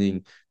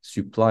finding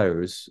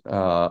suppliers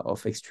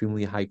of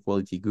extremely high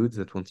quality goods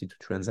that wanted to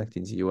transact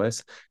in the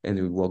US, and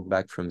we walk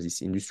back from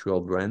these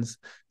industrial brands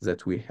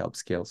that we help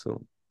scale.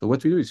 So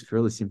what we do is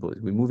fairly simple.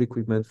 We move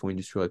equipment for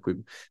industrial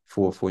equipment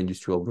for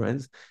industrial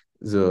brands.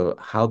 The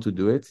how to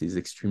do it is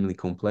extremely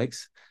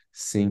complex.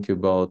 Think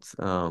about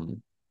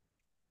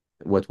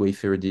what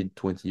Wayfair did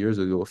 20 years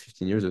ago or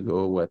 15 years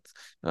ago, what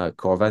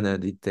Carvana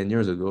did 10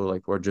 years ago.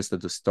 Like, we're just at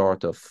the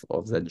start of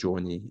that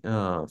journey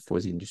for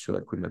the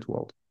industrial equipment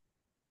world.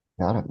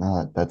 Got it.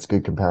 No, that's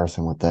good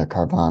comparison with the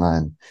Carvana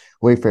and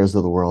Wayfairs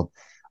of the world.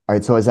 All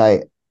right. So as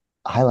I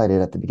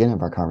highlighted at the beginning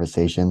of our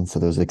conversation, so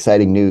there's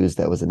exciting news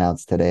that was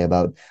announced today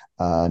about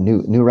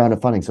new round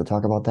of funding. So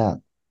talk about that.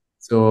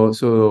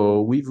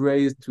 So we've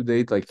raised to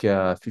date like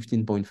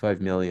 15.5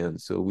 million.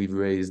 So we've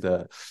raised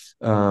a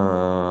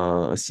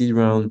seed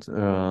round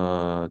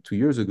 2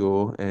 years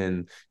ago,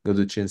 and got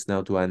the chance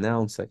now to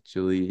announce.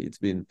 Actually,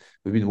 we've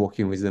been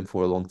working with them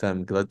for a long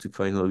time. Glad to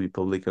finally be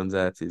public on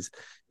that.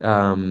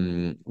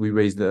 We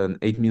raised an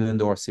 $8 million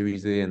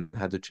Series A and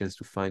had the chance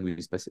to find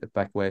with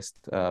PacWest,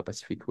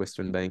 Pacific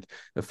Western Bank,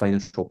 a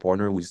financial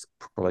partner who is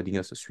providing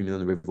us a 3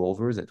 million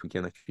revolver that we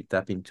can actually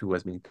tap into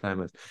as many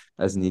times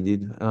as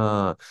needed.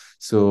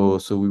 So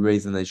we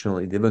raised an additional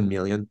 11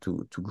 million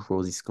to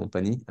grow this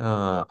company.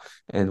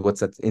 And what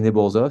that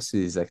enables us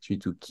is actually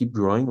to keep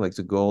growing. Like,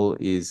 the goal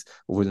is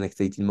over the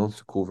next 18 months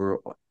to cover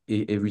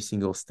every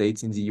single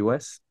state in the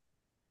US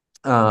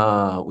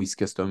with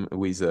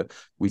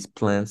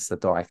plants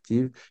that are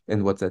active.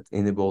 And what that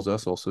enables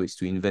us also is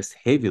to invest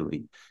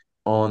heavily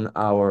on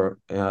our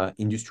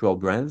industrial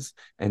brands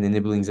and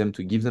enabling them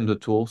to give them the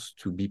tools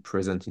to be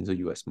present in the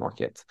US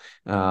market,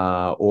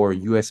 or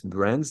US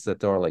brands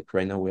that are like,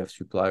 right now we have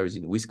suppliers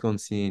in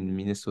Wisconsin,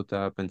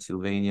 Minnesota,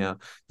 Pennsylvania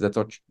that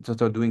are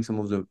doing some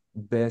of the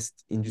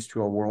best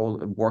industrial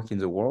work in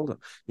the world,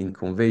 in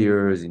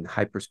conveyors, in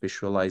hyper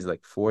specialized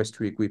like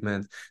forestry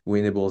equipment. We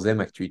enable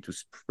them actually to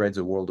spread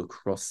the world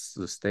across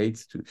the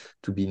states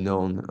to be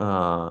known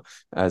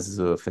as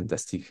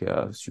fantastic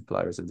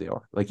suppliers that they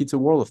are. Like, it's a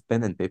world of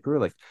pen and paper.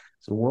 Like,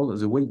 the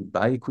way you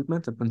buy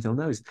equipment up until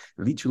now is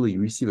literally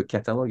you receive a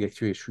catalog.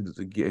 Actually, I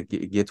should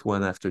get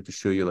one after to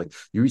show you. Like,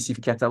 you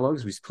receive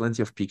catalogs with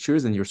plenty of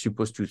pictures, and you're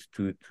supposed to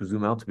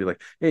zoom out to be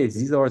like, hey,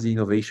 these are the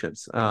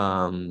innovations.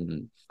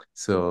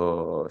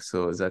 So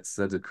that's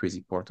the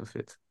crazy part of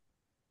it.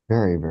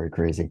 Very, very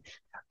crazy.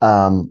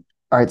 All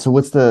right. So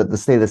what's the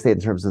state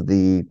in terms of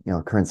the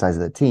current size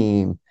of the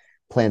team,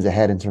 plans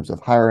ahead in terms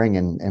of hiring,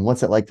 and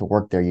what's it like to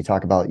work there? You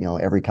talk about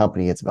every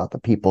company, it's about the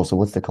people. So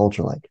what's the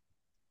culture like?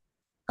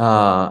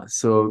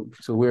 So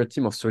we're a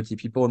team of 30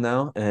 people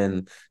now,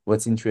 and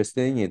what's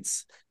interesting,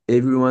 it's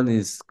everyone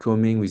is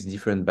coming with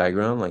different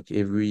background. Like,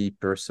 every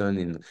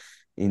person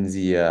in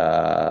the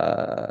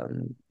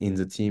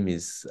team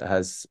is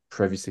has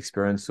previous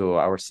experience. So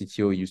our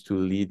CTO used to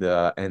lead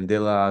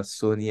Andela,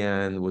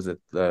 Sonian was at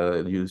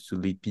used to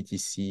lead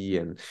PTC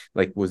and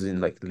like was in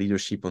like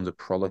leadership on the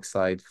product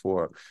side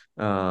for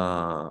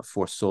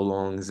so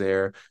long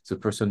there. The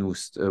person who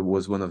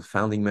was one of the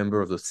founding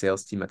member of the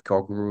sales team at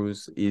Car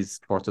Gurus is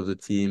part of the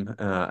team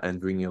and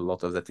bringing a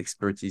lot of that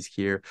expertise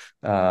here.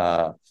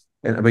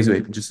 And by the way,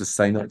 just a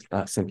side note,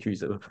 thank you,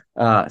 Isabel.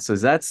 So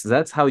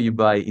that's how you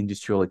buy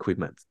industrial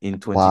equipment in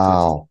 2020.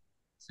 Wow,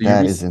 So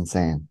that is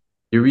insane.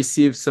 you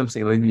receive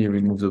something. Let me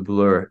remove the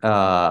blur.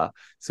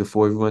 So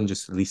for everyone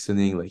just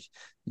listening, like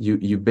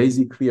you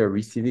basically are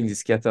receiving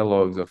these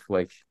catalogs of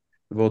like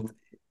about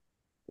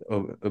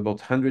about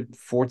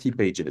 140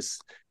 pages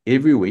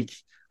every week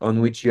on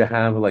which you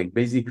have like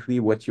basically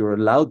what you're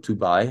allowed to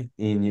buy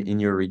in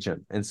your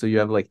region. And so you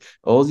have like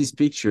all these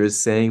pictures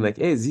saying like,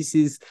 hey, this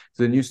is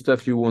the new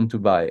stuff you want to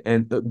buy.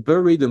 And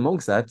buried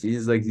amongst that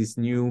is like this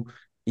new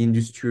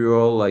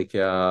industrial like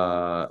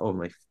oh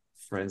my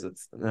friends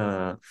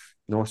at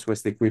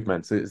Northwest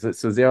Equipment.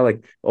 So they are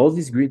like all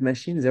these grid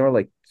machines, they are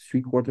like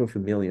three-quarter of a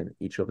million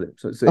each of them.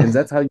 So and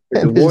that's how you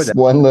get the And this word.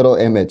 one little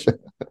image.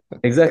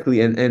 Exactly,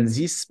 and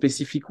this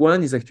specific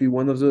one is actually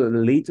one of the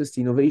latest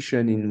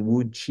innovation in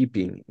wood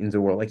chipping in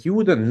the world. Like you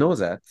wouldn't know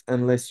that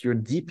unless you're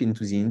deep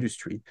into the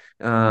industry,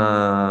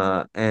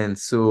 and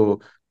so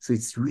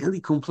it's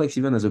really complex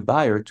even as a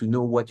buyer to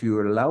know what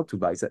you're allowed to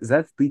buy.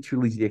 That's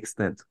literally the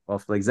extent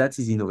of like that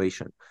is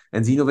innovation,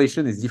 and the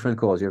innovation is different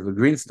colors. You have the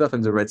green stuff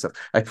and the red stuff.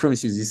 I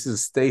promise you, this is a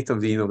state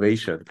of the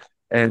innovation,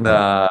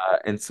 Yeah.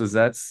 and so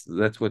that's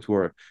what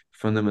we're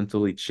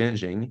fundamentally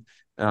changing.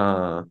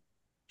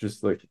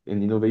 Just like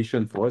an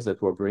innovation for us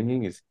that we're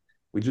bringing is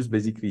we just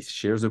basically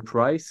share the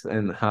price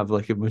and have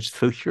like a much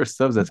slicker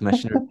stuff that's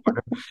machinery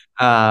partner.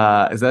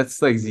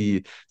 That's like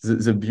the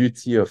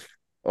beauty of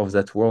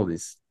that world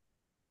is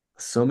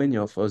so many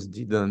of us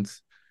didn't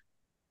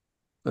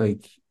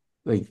like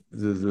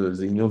the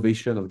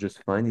innovation of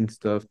just finding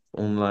stuff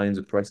online,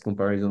 the price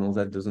comparison, all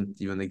that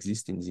doesn't even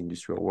exist in the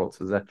industrial world.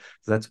 So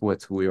that's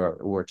what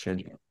we're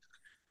changing.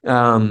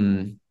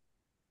 Um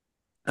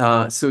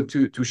so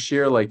to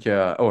share like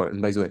oh,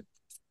 and by the way,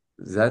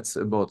 that's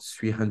about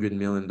 $300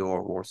 million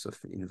worth of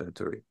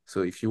inventory.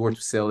 So if you were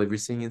to sell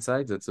everything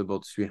inside, that's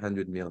about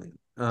 300 million.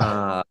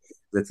 That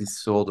is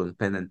sold on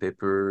pen and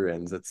paper,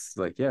 and that's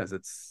like yeah,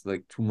 that's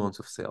like 2 months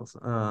of sales.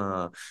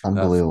 For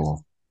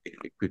Unbelievable.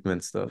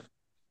 equipment stuff.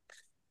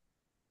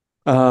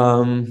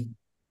 Um,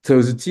 so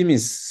the team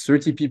is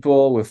 30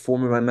 people. We have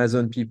former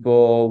Amazon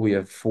people. We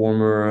have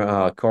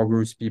former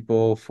Carglass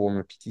people,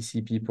 former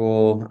PTC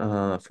people,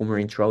 former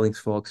Intralinks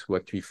folks who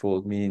actually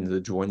followed me in the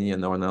journey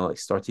and are now like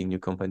starting new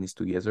companies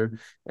together.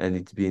 And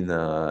it's been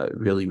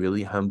really,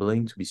 really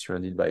humbling to be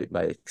surrounded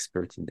by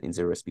experts in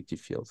their respective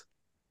fields.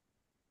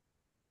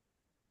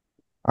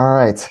 All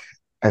right.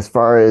 As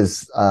far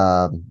as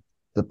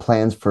the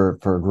plans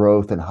for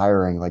growth and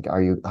hiring, like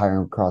are you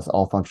hiring across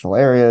all functional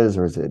areas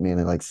or is it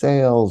mainly like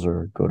sales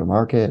or go to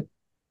market?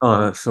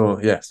 So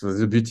yeah, so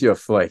the beauty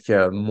of like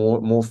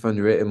more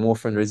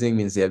fundraising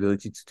means the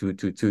ability to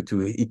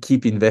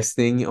keep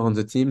investing on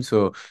the team.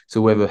 So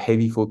we have a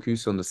heavy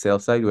focus on the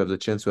sales side. We have the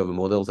chance to have a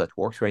model that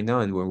works right now,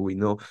 and where we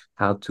know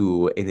how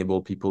to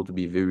enable people to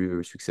be very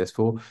very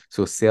successful.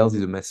 So sales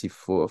is a massive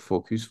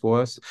focus for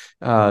us.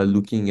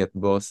 Looking at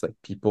both like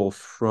people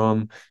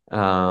from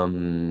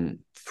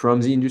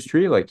the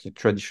industry, like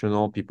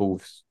traditional people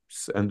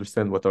who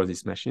understand what are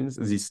these machines,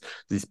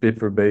 these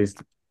paper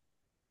based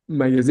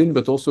magazine,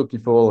 but also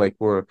people like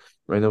were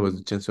right now with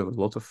the chance to have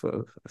a lot of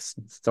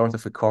start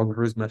of a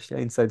Congress mafia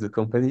inside the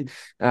company.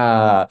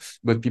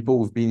 But people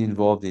who've been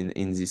involved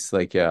in this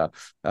like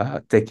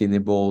tech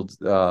enabled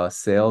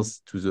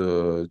sales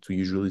to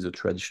usually the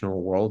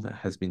traditional world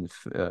has been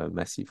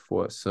massive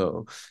for us.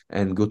 So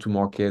and go to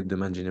market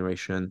demand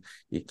generation,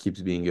 it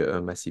keeps being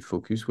a massive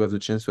focus. We have the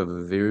chance to have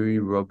a very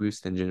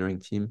robust engineering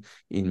team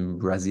in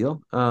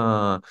Brazil.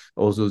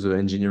 Also, the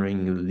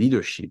engineering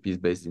leadership is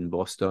based in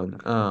Boston,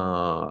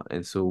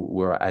 and so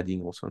we're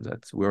adding also on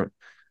that.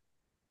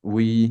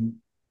 We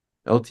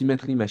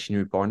ultimately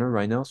machinery partner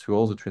right now through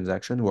all the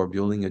transaction. We're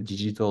building a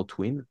digital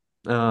twin,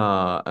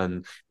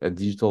 and a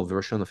digital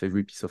version of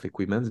every piece of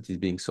equipment that is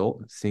being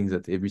sold. Seeing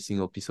that every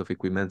single piece of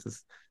equipment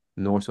is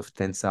north of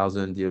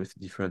 10,000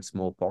 different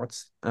small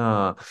parts.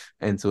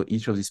 And so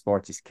each of these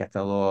parts is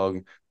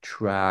cataloged,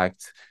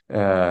 tracked,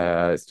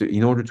 so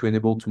in order to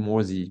enable to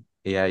more the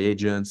AI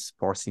agents,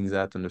 parsing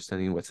that,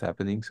 understanding what's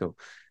happening. So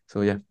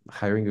yeah,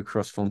 hiring a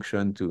cross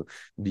function to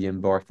be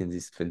embarked in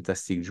this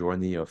fantastic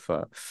journey of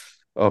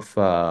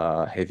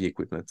heavy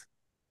equipment.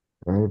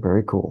 Very,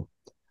 very cool.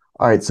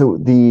 All right. So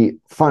the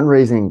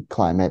fundraising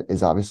climate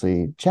is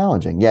obviously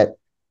challenging, yet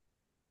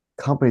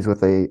companies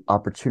with a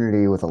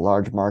opportunity with a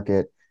large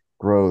market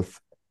growth,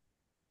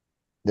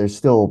 there's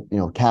still,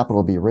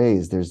 capital to be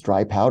raised. There's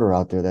dry powder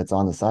out there that's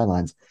on the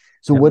sidelines.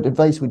 So Yeah. what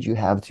advice would you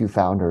have to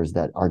founders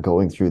that are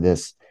going through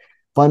this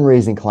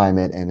fundraising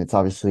climate? And it's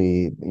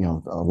obviously,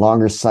 a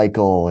longer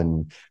cycle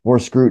and more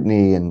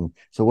scrutiny. And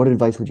so what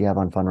advice would you have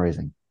on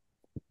fundraising?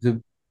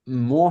 The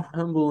more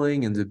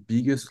humbling and the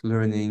biggest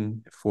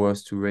learning for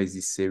us to raise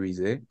this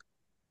Series A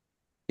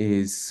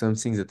is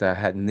something that I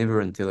had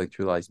never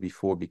intellectualized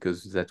before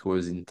because that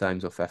was in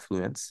times of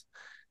affluence.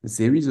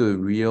 There is a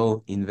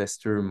real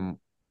investor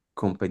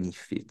company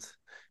fit.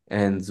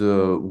 And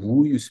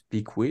who you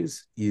speak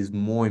with is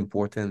more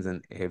important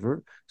than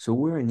ever. So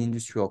we're an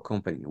industrial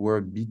company. We're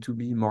a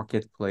B2B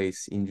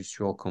marketplace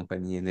industrial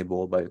company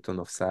enabled by a ton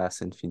of SaaS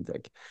and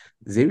fintech.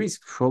 There is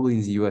probably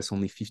in the US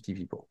only 50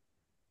 people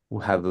who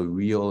have a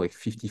real like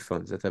 50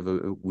 funds that have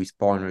with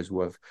partners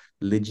who have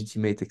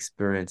legitimate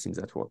experience in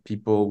that world.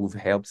 People who've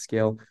helped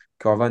scale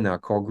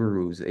Carvana, Car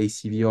Gurus,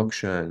 ACV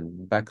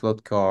auction,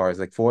 backlot cars.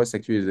 Like for us,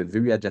 actually, it's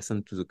very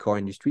adjacent to the car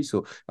industry.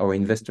 So our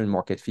investor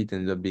market fit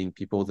ended up being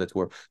people that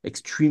were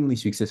extremely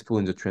successful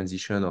in the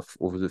transition of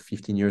over the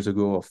 15 years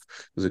ago of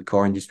the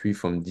car industry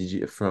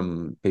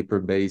from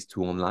paper-based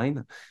to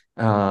online.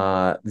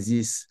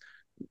 This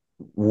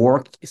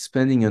work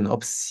spending an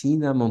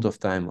obscene amount of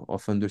time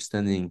of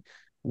understanding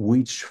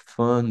which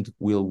fund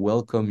will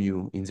welcome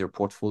you in their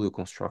portfolio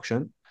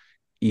construction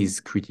is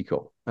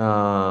critical.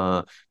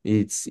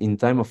 It's in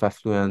time of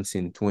affluence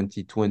in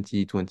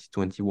 2020,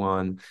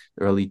 2021,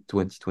 early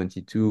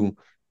 2022.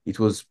 It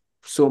was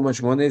so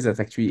much money that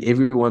actually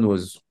everyone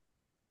was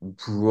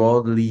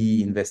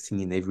broadly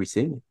investing in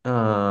everything.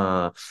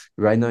 Right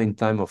now, in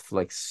time of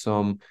like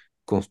some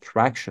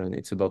construction,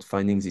 it's about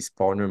finding this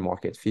partner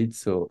market fit.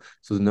 So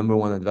the number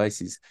one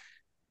advice is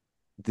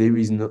there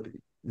is no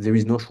there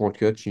is no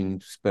shortcut. You need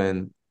to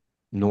spend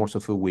north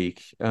of a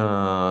week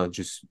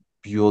just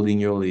building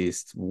your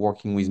list,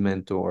 working with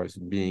mentors,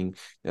 being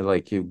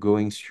like you're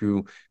going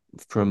through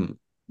from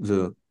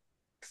the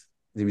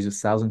there is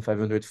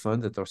 1,500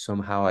 funds that are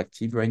somehow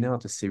active right now at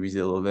the Series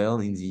A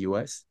level in the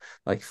US.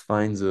 Like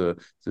find the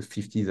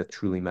 50 that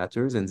truly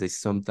matters. And they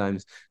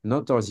sometimes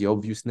not are the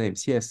obvious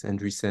names. Yes,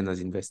 Andreessen has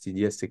invested.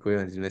 Yes,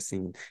 Sequoia is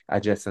investing in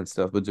adjacent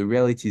stuff. But the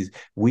reality is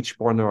which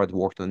partner had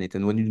worked on it.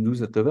 And when you lose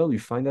that level, you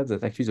find out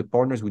that actually the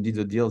partners who did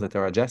the deal that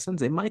are adjacent,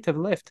 they might have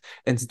left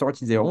and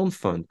started their own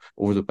fund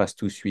over the past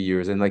 2, 3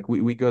 years. And like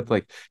we got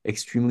like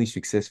extremely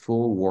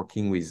successful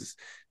working with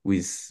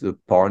the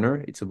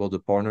partner. It's about the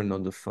partner,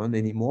 not the fund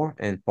anymore,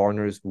 and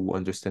partners who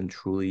understand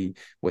truly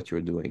what you're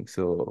doing.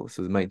 So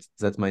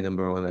that's my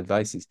number one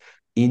advice is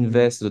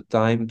invest the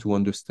time to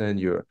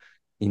understand your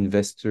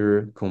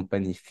investor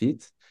company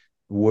fit.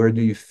 Where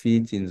do you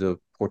fit in the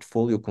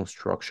portfolio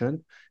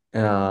construction?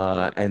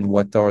 And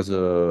what are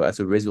as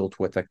a result,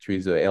 what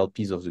actually the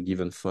LPs of the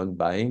given fund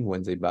buying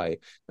when they buy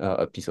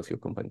a piece of your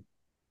company?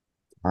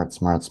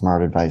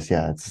 Smart advice.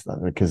 Yeah, it's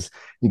because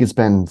you could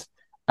spend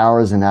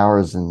hours and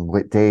hours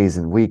and days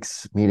and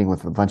weeks meeting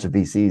with a bunch of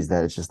VCs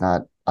that it's just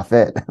not a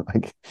fit.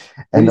 Like,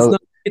 But and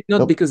it's not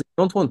they'll because I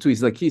don't want to.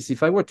 It's like this.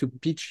 If I were to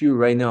pitch you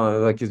right now,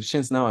 like a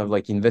chance now I have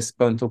like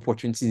investment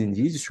opportunities in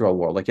the industrial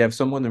world. Like I have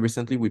someone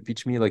recently will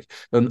pitch me like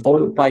an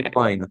oil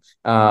pipeline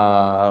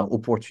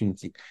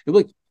opportunity. They're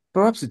like,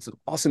 perhaps it's an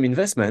awesome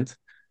investment.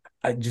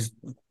 I just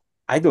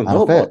I don't not a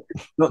know about fit.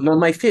 it. Not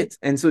my fit.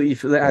 And so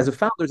if Yeah. as a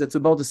founder, that's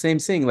about the same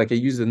thing. Like I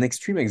use an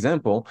extreme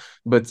example,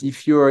 but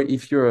if you're a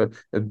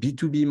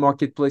B2B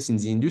marketplace in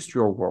the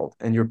industrial world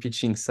and you're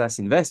pitching SaaS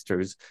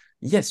investors,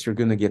 yes, you're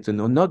gonna get a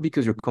no, not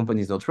because your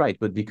company is not right,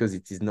 but because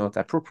it is not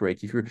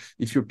appropriate.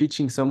 If you're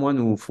pitching someone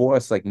who for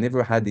us like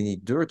never had any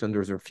dirt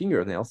under their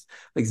fingernails,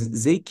 like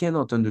they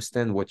cannot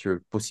understand what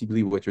you're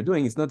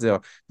doing. It's not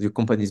their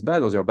company is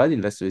bad or they're bad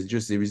investors, it's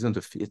just there isn't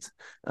a fit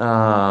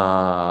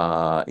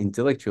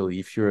intellectually.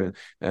 If you're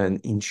an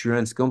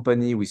insurance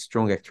company with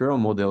strong actuarial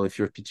model, if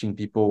you're pitching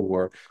people who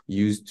are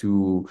used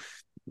to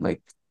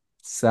like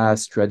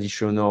SaaS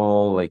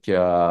traditional like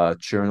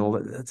journal,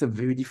 that's a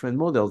very different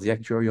model. The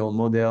actuarial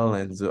model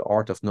and the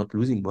art of not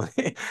losing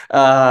money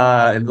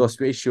and loss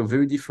ratio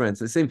very different.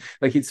 The same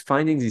like it's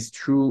finding this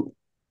true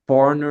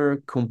partner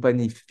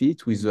company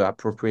fit with the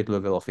appropriate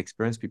level of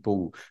experience, people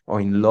who are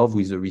in love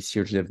with the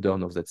research they've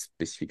done of that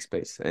specific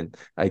space, and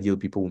ideal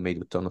people who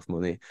made a ton of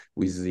money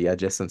with the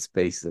adjacent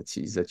space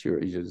that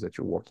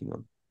you're working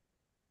on.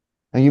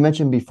 Now you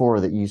mentioned before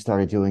that you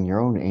started doing your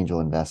own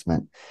angel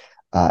investment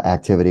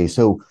activity.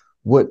 So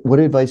what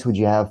advice would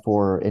you have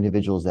for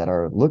individuals that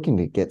are looking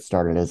to get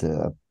started as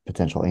a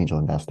potential angel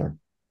investor?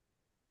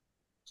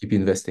 Keep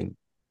investing.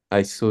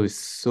 I saw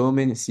so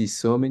many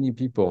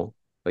people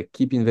like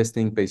keep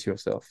investing, pace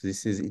yourself.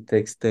 It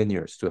takes 10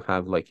 years to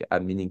have like a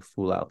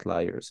meaningful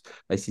outliers.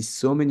 I see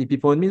so many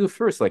people in me the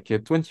first, like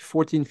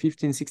 2014,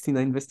 15, 16,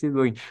 I invested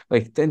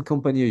like 10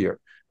 company a year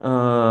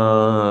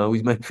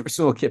with my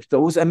personal capital.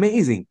 It was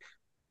amazing.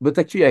 But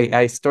actually,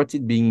 I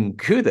started being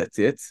good at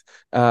it.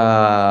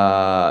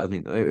 I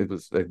mean, it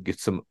was get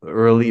some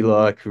early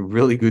luck,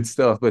 really good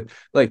stuff. But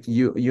like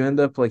you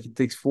end up like it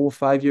takes 4 or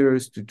 5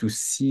 years to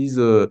see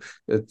to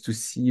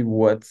see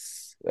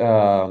what's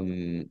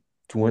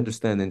to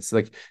understand. And it's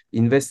like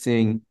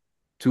investing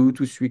 2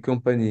 to 3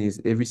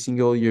 companies every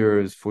single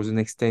years for the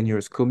next 10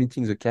 years,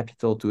 committing the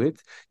capital to it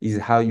is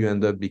how you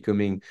end up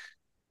becoming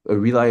a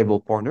reliable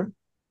partner.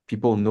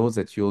 people know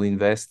that you'll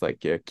invest. Like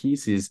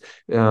Keith is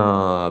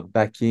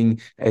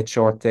backing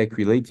HR tech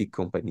related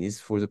companies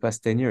for the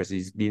past 10 years.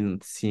 He's been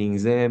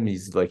seeing them.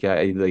 He's like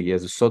he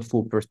has a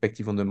thoughtful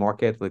perspective on the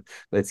market.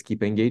 Let's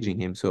keep engaging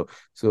him. So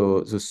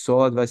the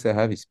sole advice I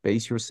have is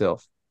pace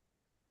yourself,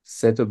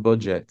 set a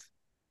budget,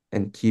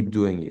 and keep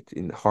doing it.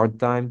 In hard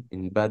time,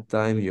 in bad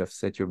time, you have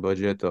set your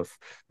budget of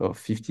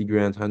 50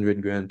 grand,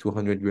 100 grand,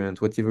 200 grand,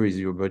 whatever is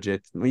your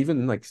budget,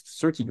 even like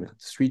 30 grand,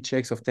 three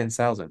checks of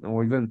 10,000,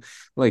 or even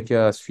like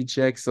three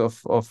checks of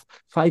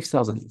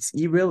 5,000. It's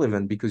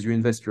irrelevant because you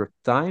invest your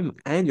time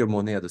and your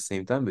money at the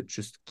same time, but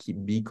just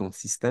be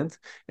consistent.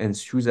 And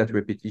through that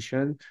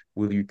repetition,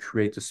 will you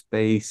create a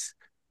space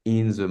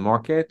in the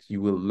market?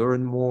 You will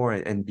learn more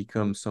and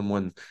become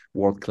someone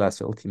world class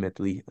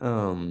ultimately.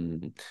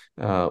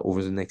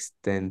 Over the next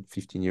 10,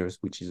 15 years,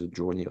 which is a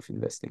journey of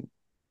investing.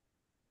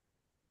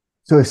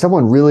 So if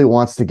someone really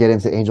wants to get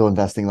into angel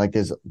investing, like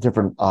there's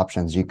different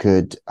options. You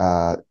could,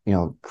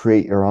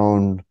 create your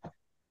own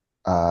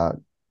uh,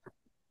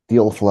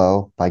 deal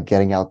flow by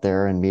getting out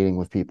there and meeting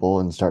with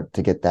people and start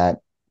to get that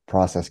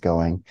process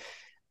going.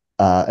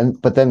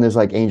 But then there's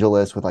like angel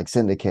lists with like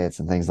syndicates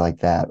and things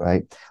like that,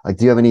 right? Like,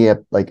 do you have any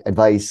like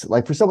advice,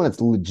 like for someone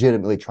that's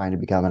legitimately trying to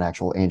become an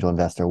actual angel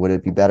investor? Would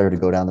it be better to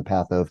go down the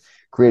path of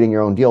creating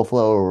your own deal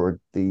flow,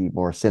 or the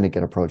more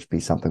syndicate approach be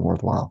something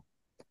worthwhile?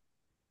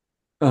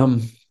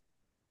 Um,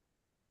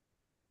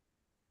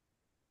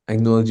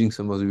 Acknowledging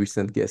some of the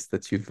recent guests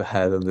that you've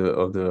had on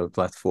the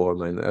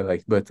platform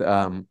and but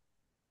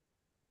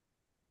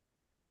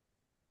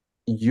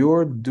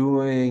you're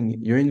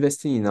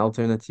investing in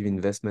alternative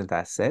investment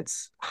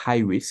assets, high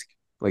risk.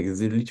 Like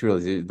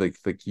literally, like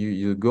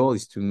your goal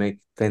is to make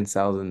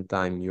 10,000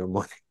 times your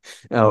money,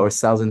 or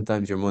 1,000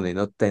 times your money,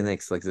 not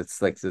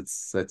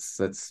 10x.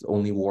 That's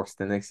only worth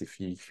 10x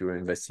if you're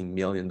investing $1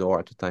 million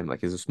at a time.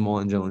 Like as a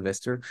small angel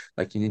investor,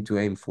 like you need to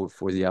aim for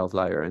the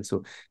outlier. And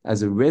so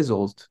as a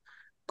result,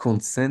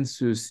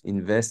 consensus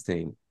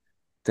investing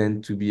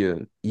tend to be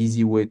an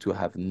easy way to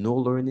have no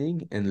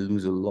learning and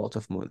lose a lot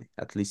of money,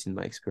 at least in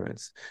my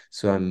experience.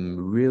 So I'm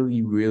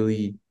really,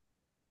 really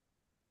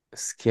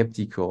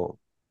skeptical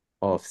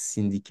of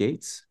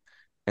syndicates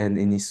and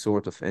any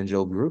sort of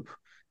angel group,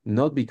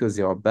 not because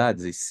they are bad,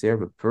 they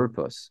serve a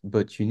purpose,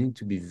 but you need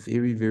to be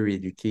very, very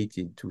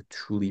educated to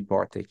truly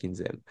partake in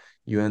them.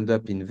 You end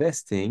up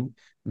investing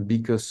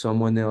because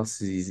someone else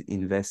is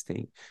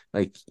investing.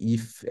 Like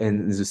if,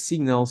 and the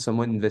signal,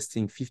 someone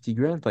investing 50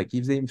 grand, like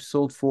if they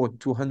sold for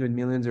 200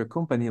 million their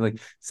company, like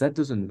that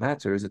doesn't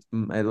matter.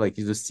 That, like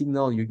the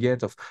signal you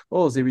get of,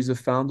 oh, there is a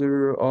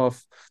founder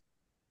of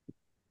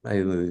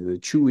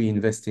Chewy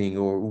investing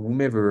or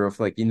whomever of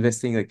like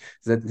investing like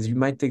that, you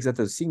might take that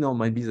as a signal,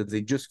 might be that they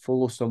just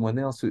follow someone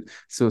else.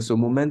 So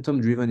momentum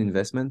driven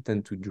investment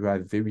tend to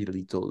drive very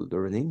little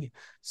learning.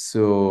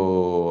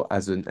 So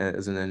as an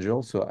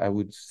angel, so I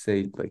would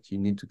say like you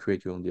need to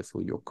create your own deal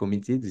flow. You're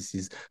committed. This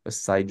is a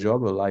side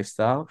job, a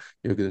lifestyle.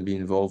 You're going to be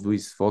involved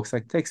with folks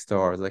like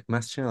Techstars, like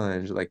Mass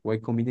Challenge, like Y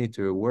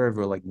Combinator,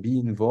 wherever. Like be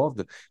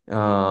involved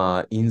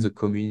in the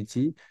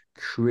community,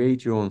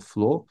 create your own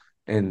flow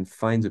and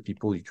find the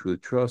people you truly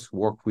trust,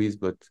 work with.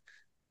 But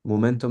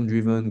momentum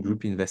driven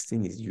group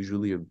investing is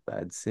usually a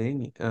bad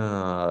thing.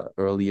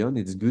 Early on,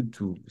 it's good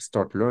to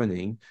start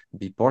learning,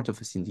 be part of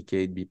a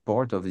syndicate, be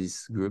part of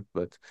this group,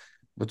 but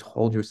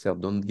hold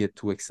yourself. Don't get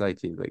too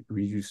excited. Like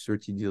review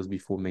 30 deals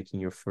before making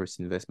your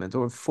first investment,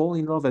 or fall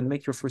in love and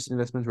make your first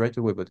investment right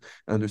away, but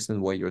understand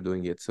why you're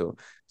doing it.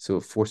 So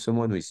for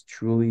someone who is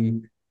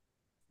truly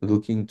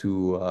looking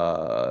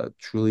to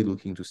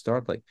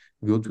start, like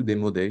go to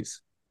demo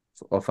days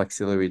of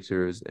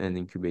accelerators and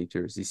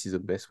incubators. This is the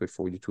best way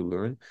for you to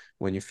learn.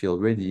 When you feel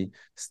ready,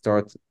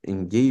 start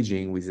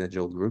engaging with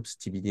angel groups.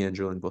 TBD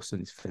Angel in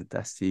Boston is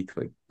fantastic.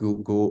 Like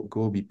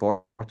go be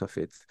part of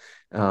it.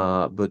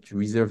 But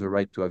reserve the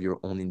right to have your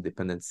own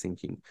independent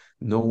thinking.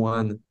 No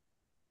one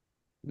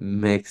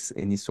makes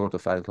any sort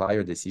of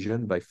outlier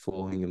decision by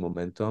following a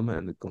momentum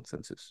and a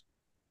consensus.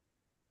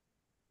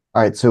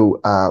 All right.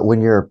 So when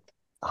you're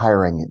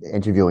hiring,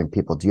 interviewing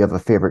people, do you have a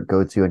favorite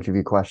go-to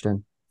interview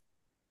question?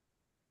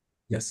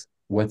 Yes.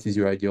 What is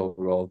your ideal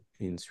role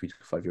in 3 to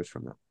 5 years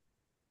from now?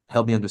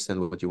 Help me understand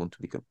what you want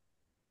to become.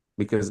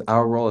 Because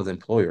our role as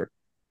employer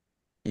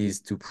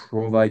is to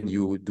provide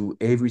you, do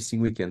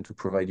everything we can to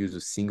provide you the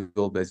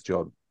single best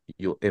job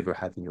you'll ever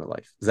have in your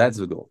life. That's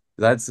the goal.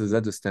 That's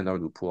the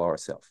standard we pull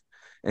ourselves.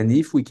 And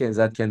if we can,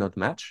 that cannot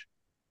match,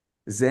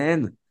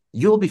 then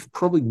you'll be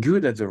probably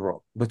good at the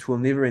role, but will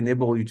never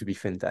enable you to be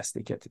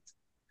fantastic at it.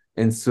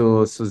 And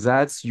so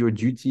that's your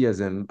duty as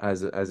an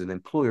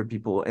employer.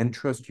 People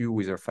entrust you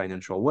with their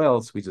financial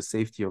wealth, with the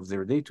safety of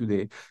their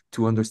day-to-day,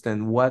 to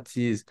understand what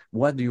do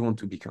you want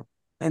to become.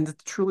 And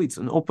truly, it's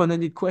an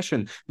open-ended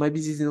question. Maybe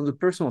this is on the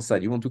personal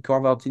side. You want to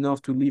carve out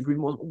enough to live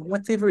remote,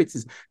 whatever it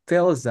is.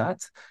 Tell us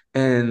that,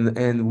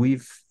 and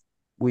we've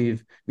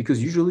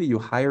because usually you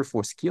hire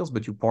for skills,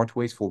 but you part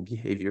ways for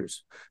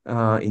behaviors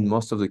in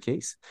most of the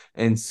case.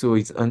 And so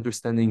it's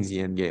understanding the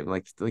end game.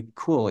 Like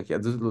cool. Like I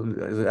have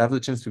the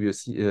chance to be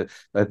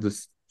at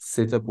the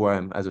setup where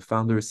I'm as a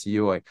founder,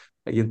 CEO,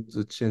 I get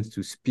the chance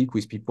to speak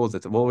with people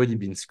that have already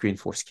been screened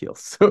for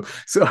skills.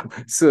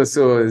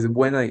 So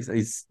when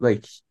it's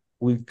like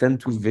we tend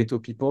to veto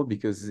people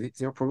because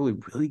they're probably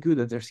really good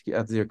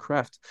at their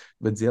craft,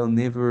 but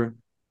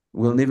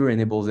will never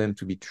enable them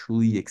to be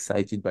truly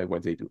excited by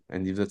what they do.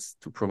 And if that's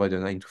to provide a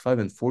 9 to 5,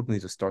 unfortunately,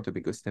 the startup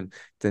ecosystem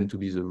tend to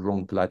be the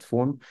wrong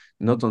platform,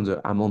 not on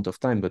the amount of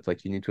time, but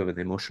like you need to have an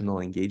emotional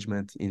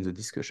engagement in the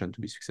discussion to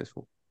be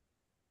successful.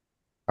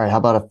 All right, how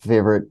about a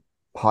favorite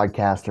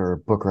podcast or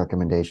book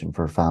recommendation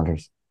for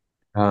founders?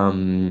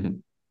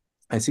 Um,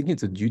 I think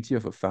it's a duty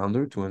of a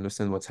founder to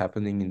understand what's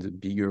happening in the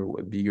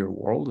bigger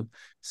world.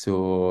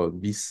 So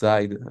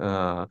beside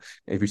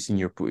everything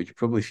you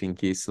probably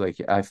think is like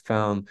I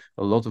found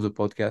a lot of the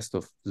podcast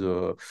of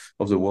the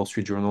Wall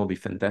Street Journal be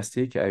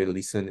fantastic. I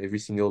listen every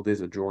single day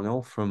the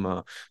journal from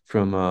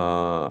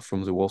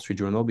the Wall Street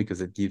Journal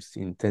because it gives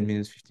in 10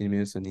 minutes, 15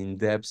 minutes an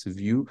in-depth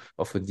view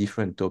of a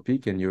different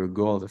topic. And your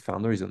goal as a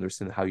founder is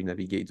understand how you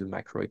navigate the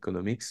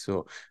macroeconomics.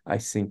 So I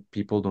think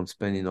people don't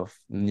spend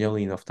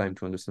nearly enough time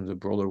to understand the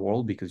broader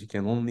world because you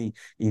can only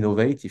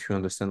innovate if you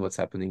understand what's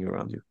happening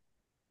around you.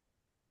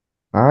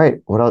 All right,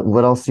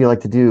 what else do you like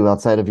to do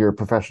outside of your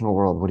professional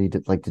world? What do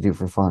you like to do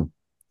for fun?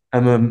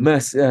 I'm a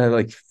mess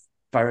like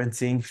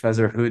parenting,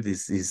 fatherhood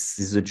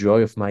is the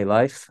joy of my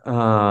life.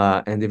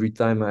 And every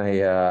time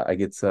I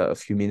get a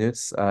few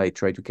minutes, I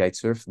try to kite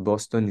surf.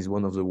 Boston is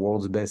one of the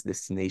world's best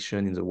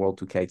destination in the world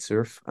to kite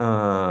surf.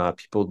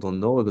 People don't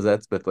know about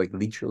that, but like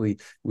literally,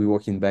 we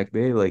work in Back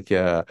Bay, in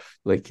a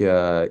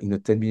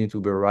 10-minute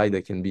Uber ride,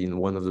 I can be in in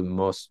one of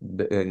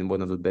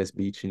the best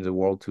beach in the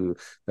world to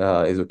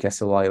is a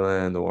Castle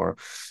Island or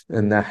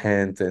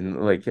Nahant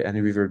and like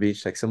any river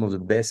beach, like some of the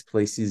best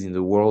places in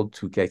the world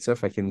to kite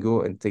surf. I can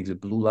go and take the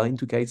blue line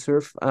to kite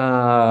surf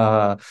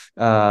to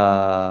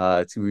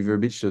River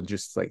Beach. So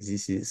just like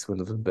this is one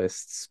of the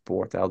best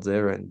sport out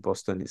there, and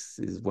Boston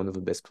is one of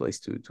the best place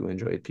to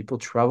enjoy it. People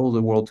travel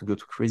the world to go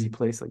to crazy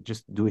place, like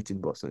just do it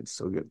in Boston. It's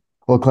so good.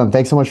 Well, Clem,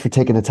 thanks so much for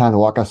taking the time to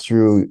walk us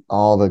through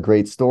all the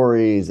great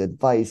stories,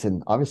 advice,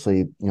 and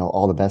obviously,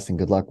 all the best and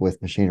good luck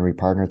with Machinery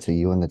Partner to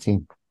you and the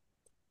team.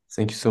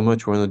 Thank you so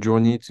much. We're on a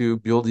journey to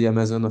build the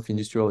Amazon of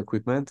industrial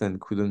equipment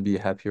and couldn't be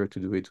happier to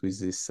do it with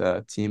this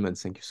team. And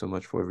thank you so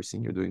much for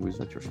everything you're doing with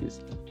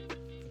VentureFizz.